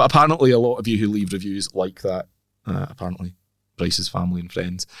 but apparently a lot of you who leave reviews like that. Apparently, Bryce's family and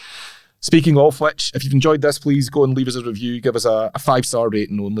friends. Speaking of which, if you've enjoyed this, please go and leave us a review. Give us a 5-star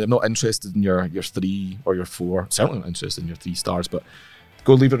rating only. I'm not interested in your 3 or your 4. Certainly not interested in your 3 stars, but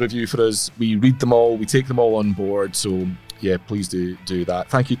go leave a review for us. We read them all. We take them all on board. So, yeah, please do that.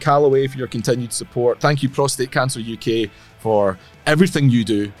 Thank you, Callaway, for your continued support. Thank you, Prostate Cancer UK, for everything you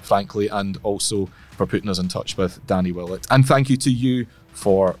do, frankly, and also for putting us in touch with Danny Willett. And thank you to you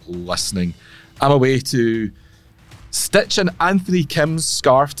for listening. I'm away to stitch an Anthony Kim's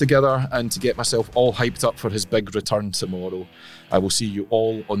scarf together and to get myself all hyped up for his big return tomorrow. I will see you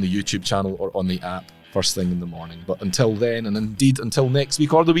all on the YouTube channel or on the app first thing in the morning. But until then, and indeed until next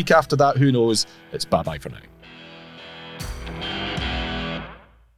week or the week after that, who knows, it's bye-bye for now.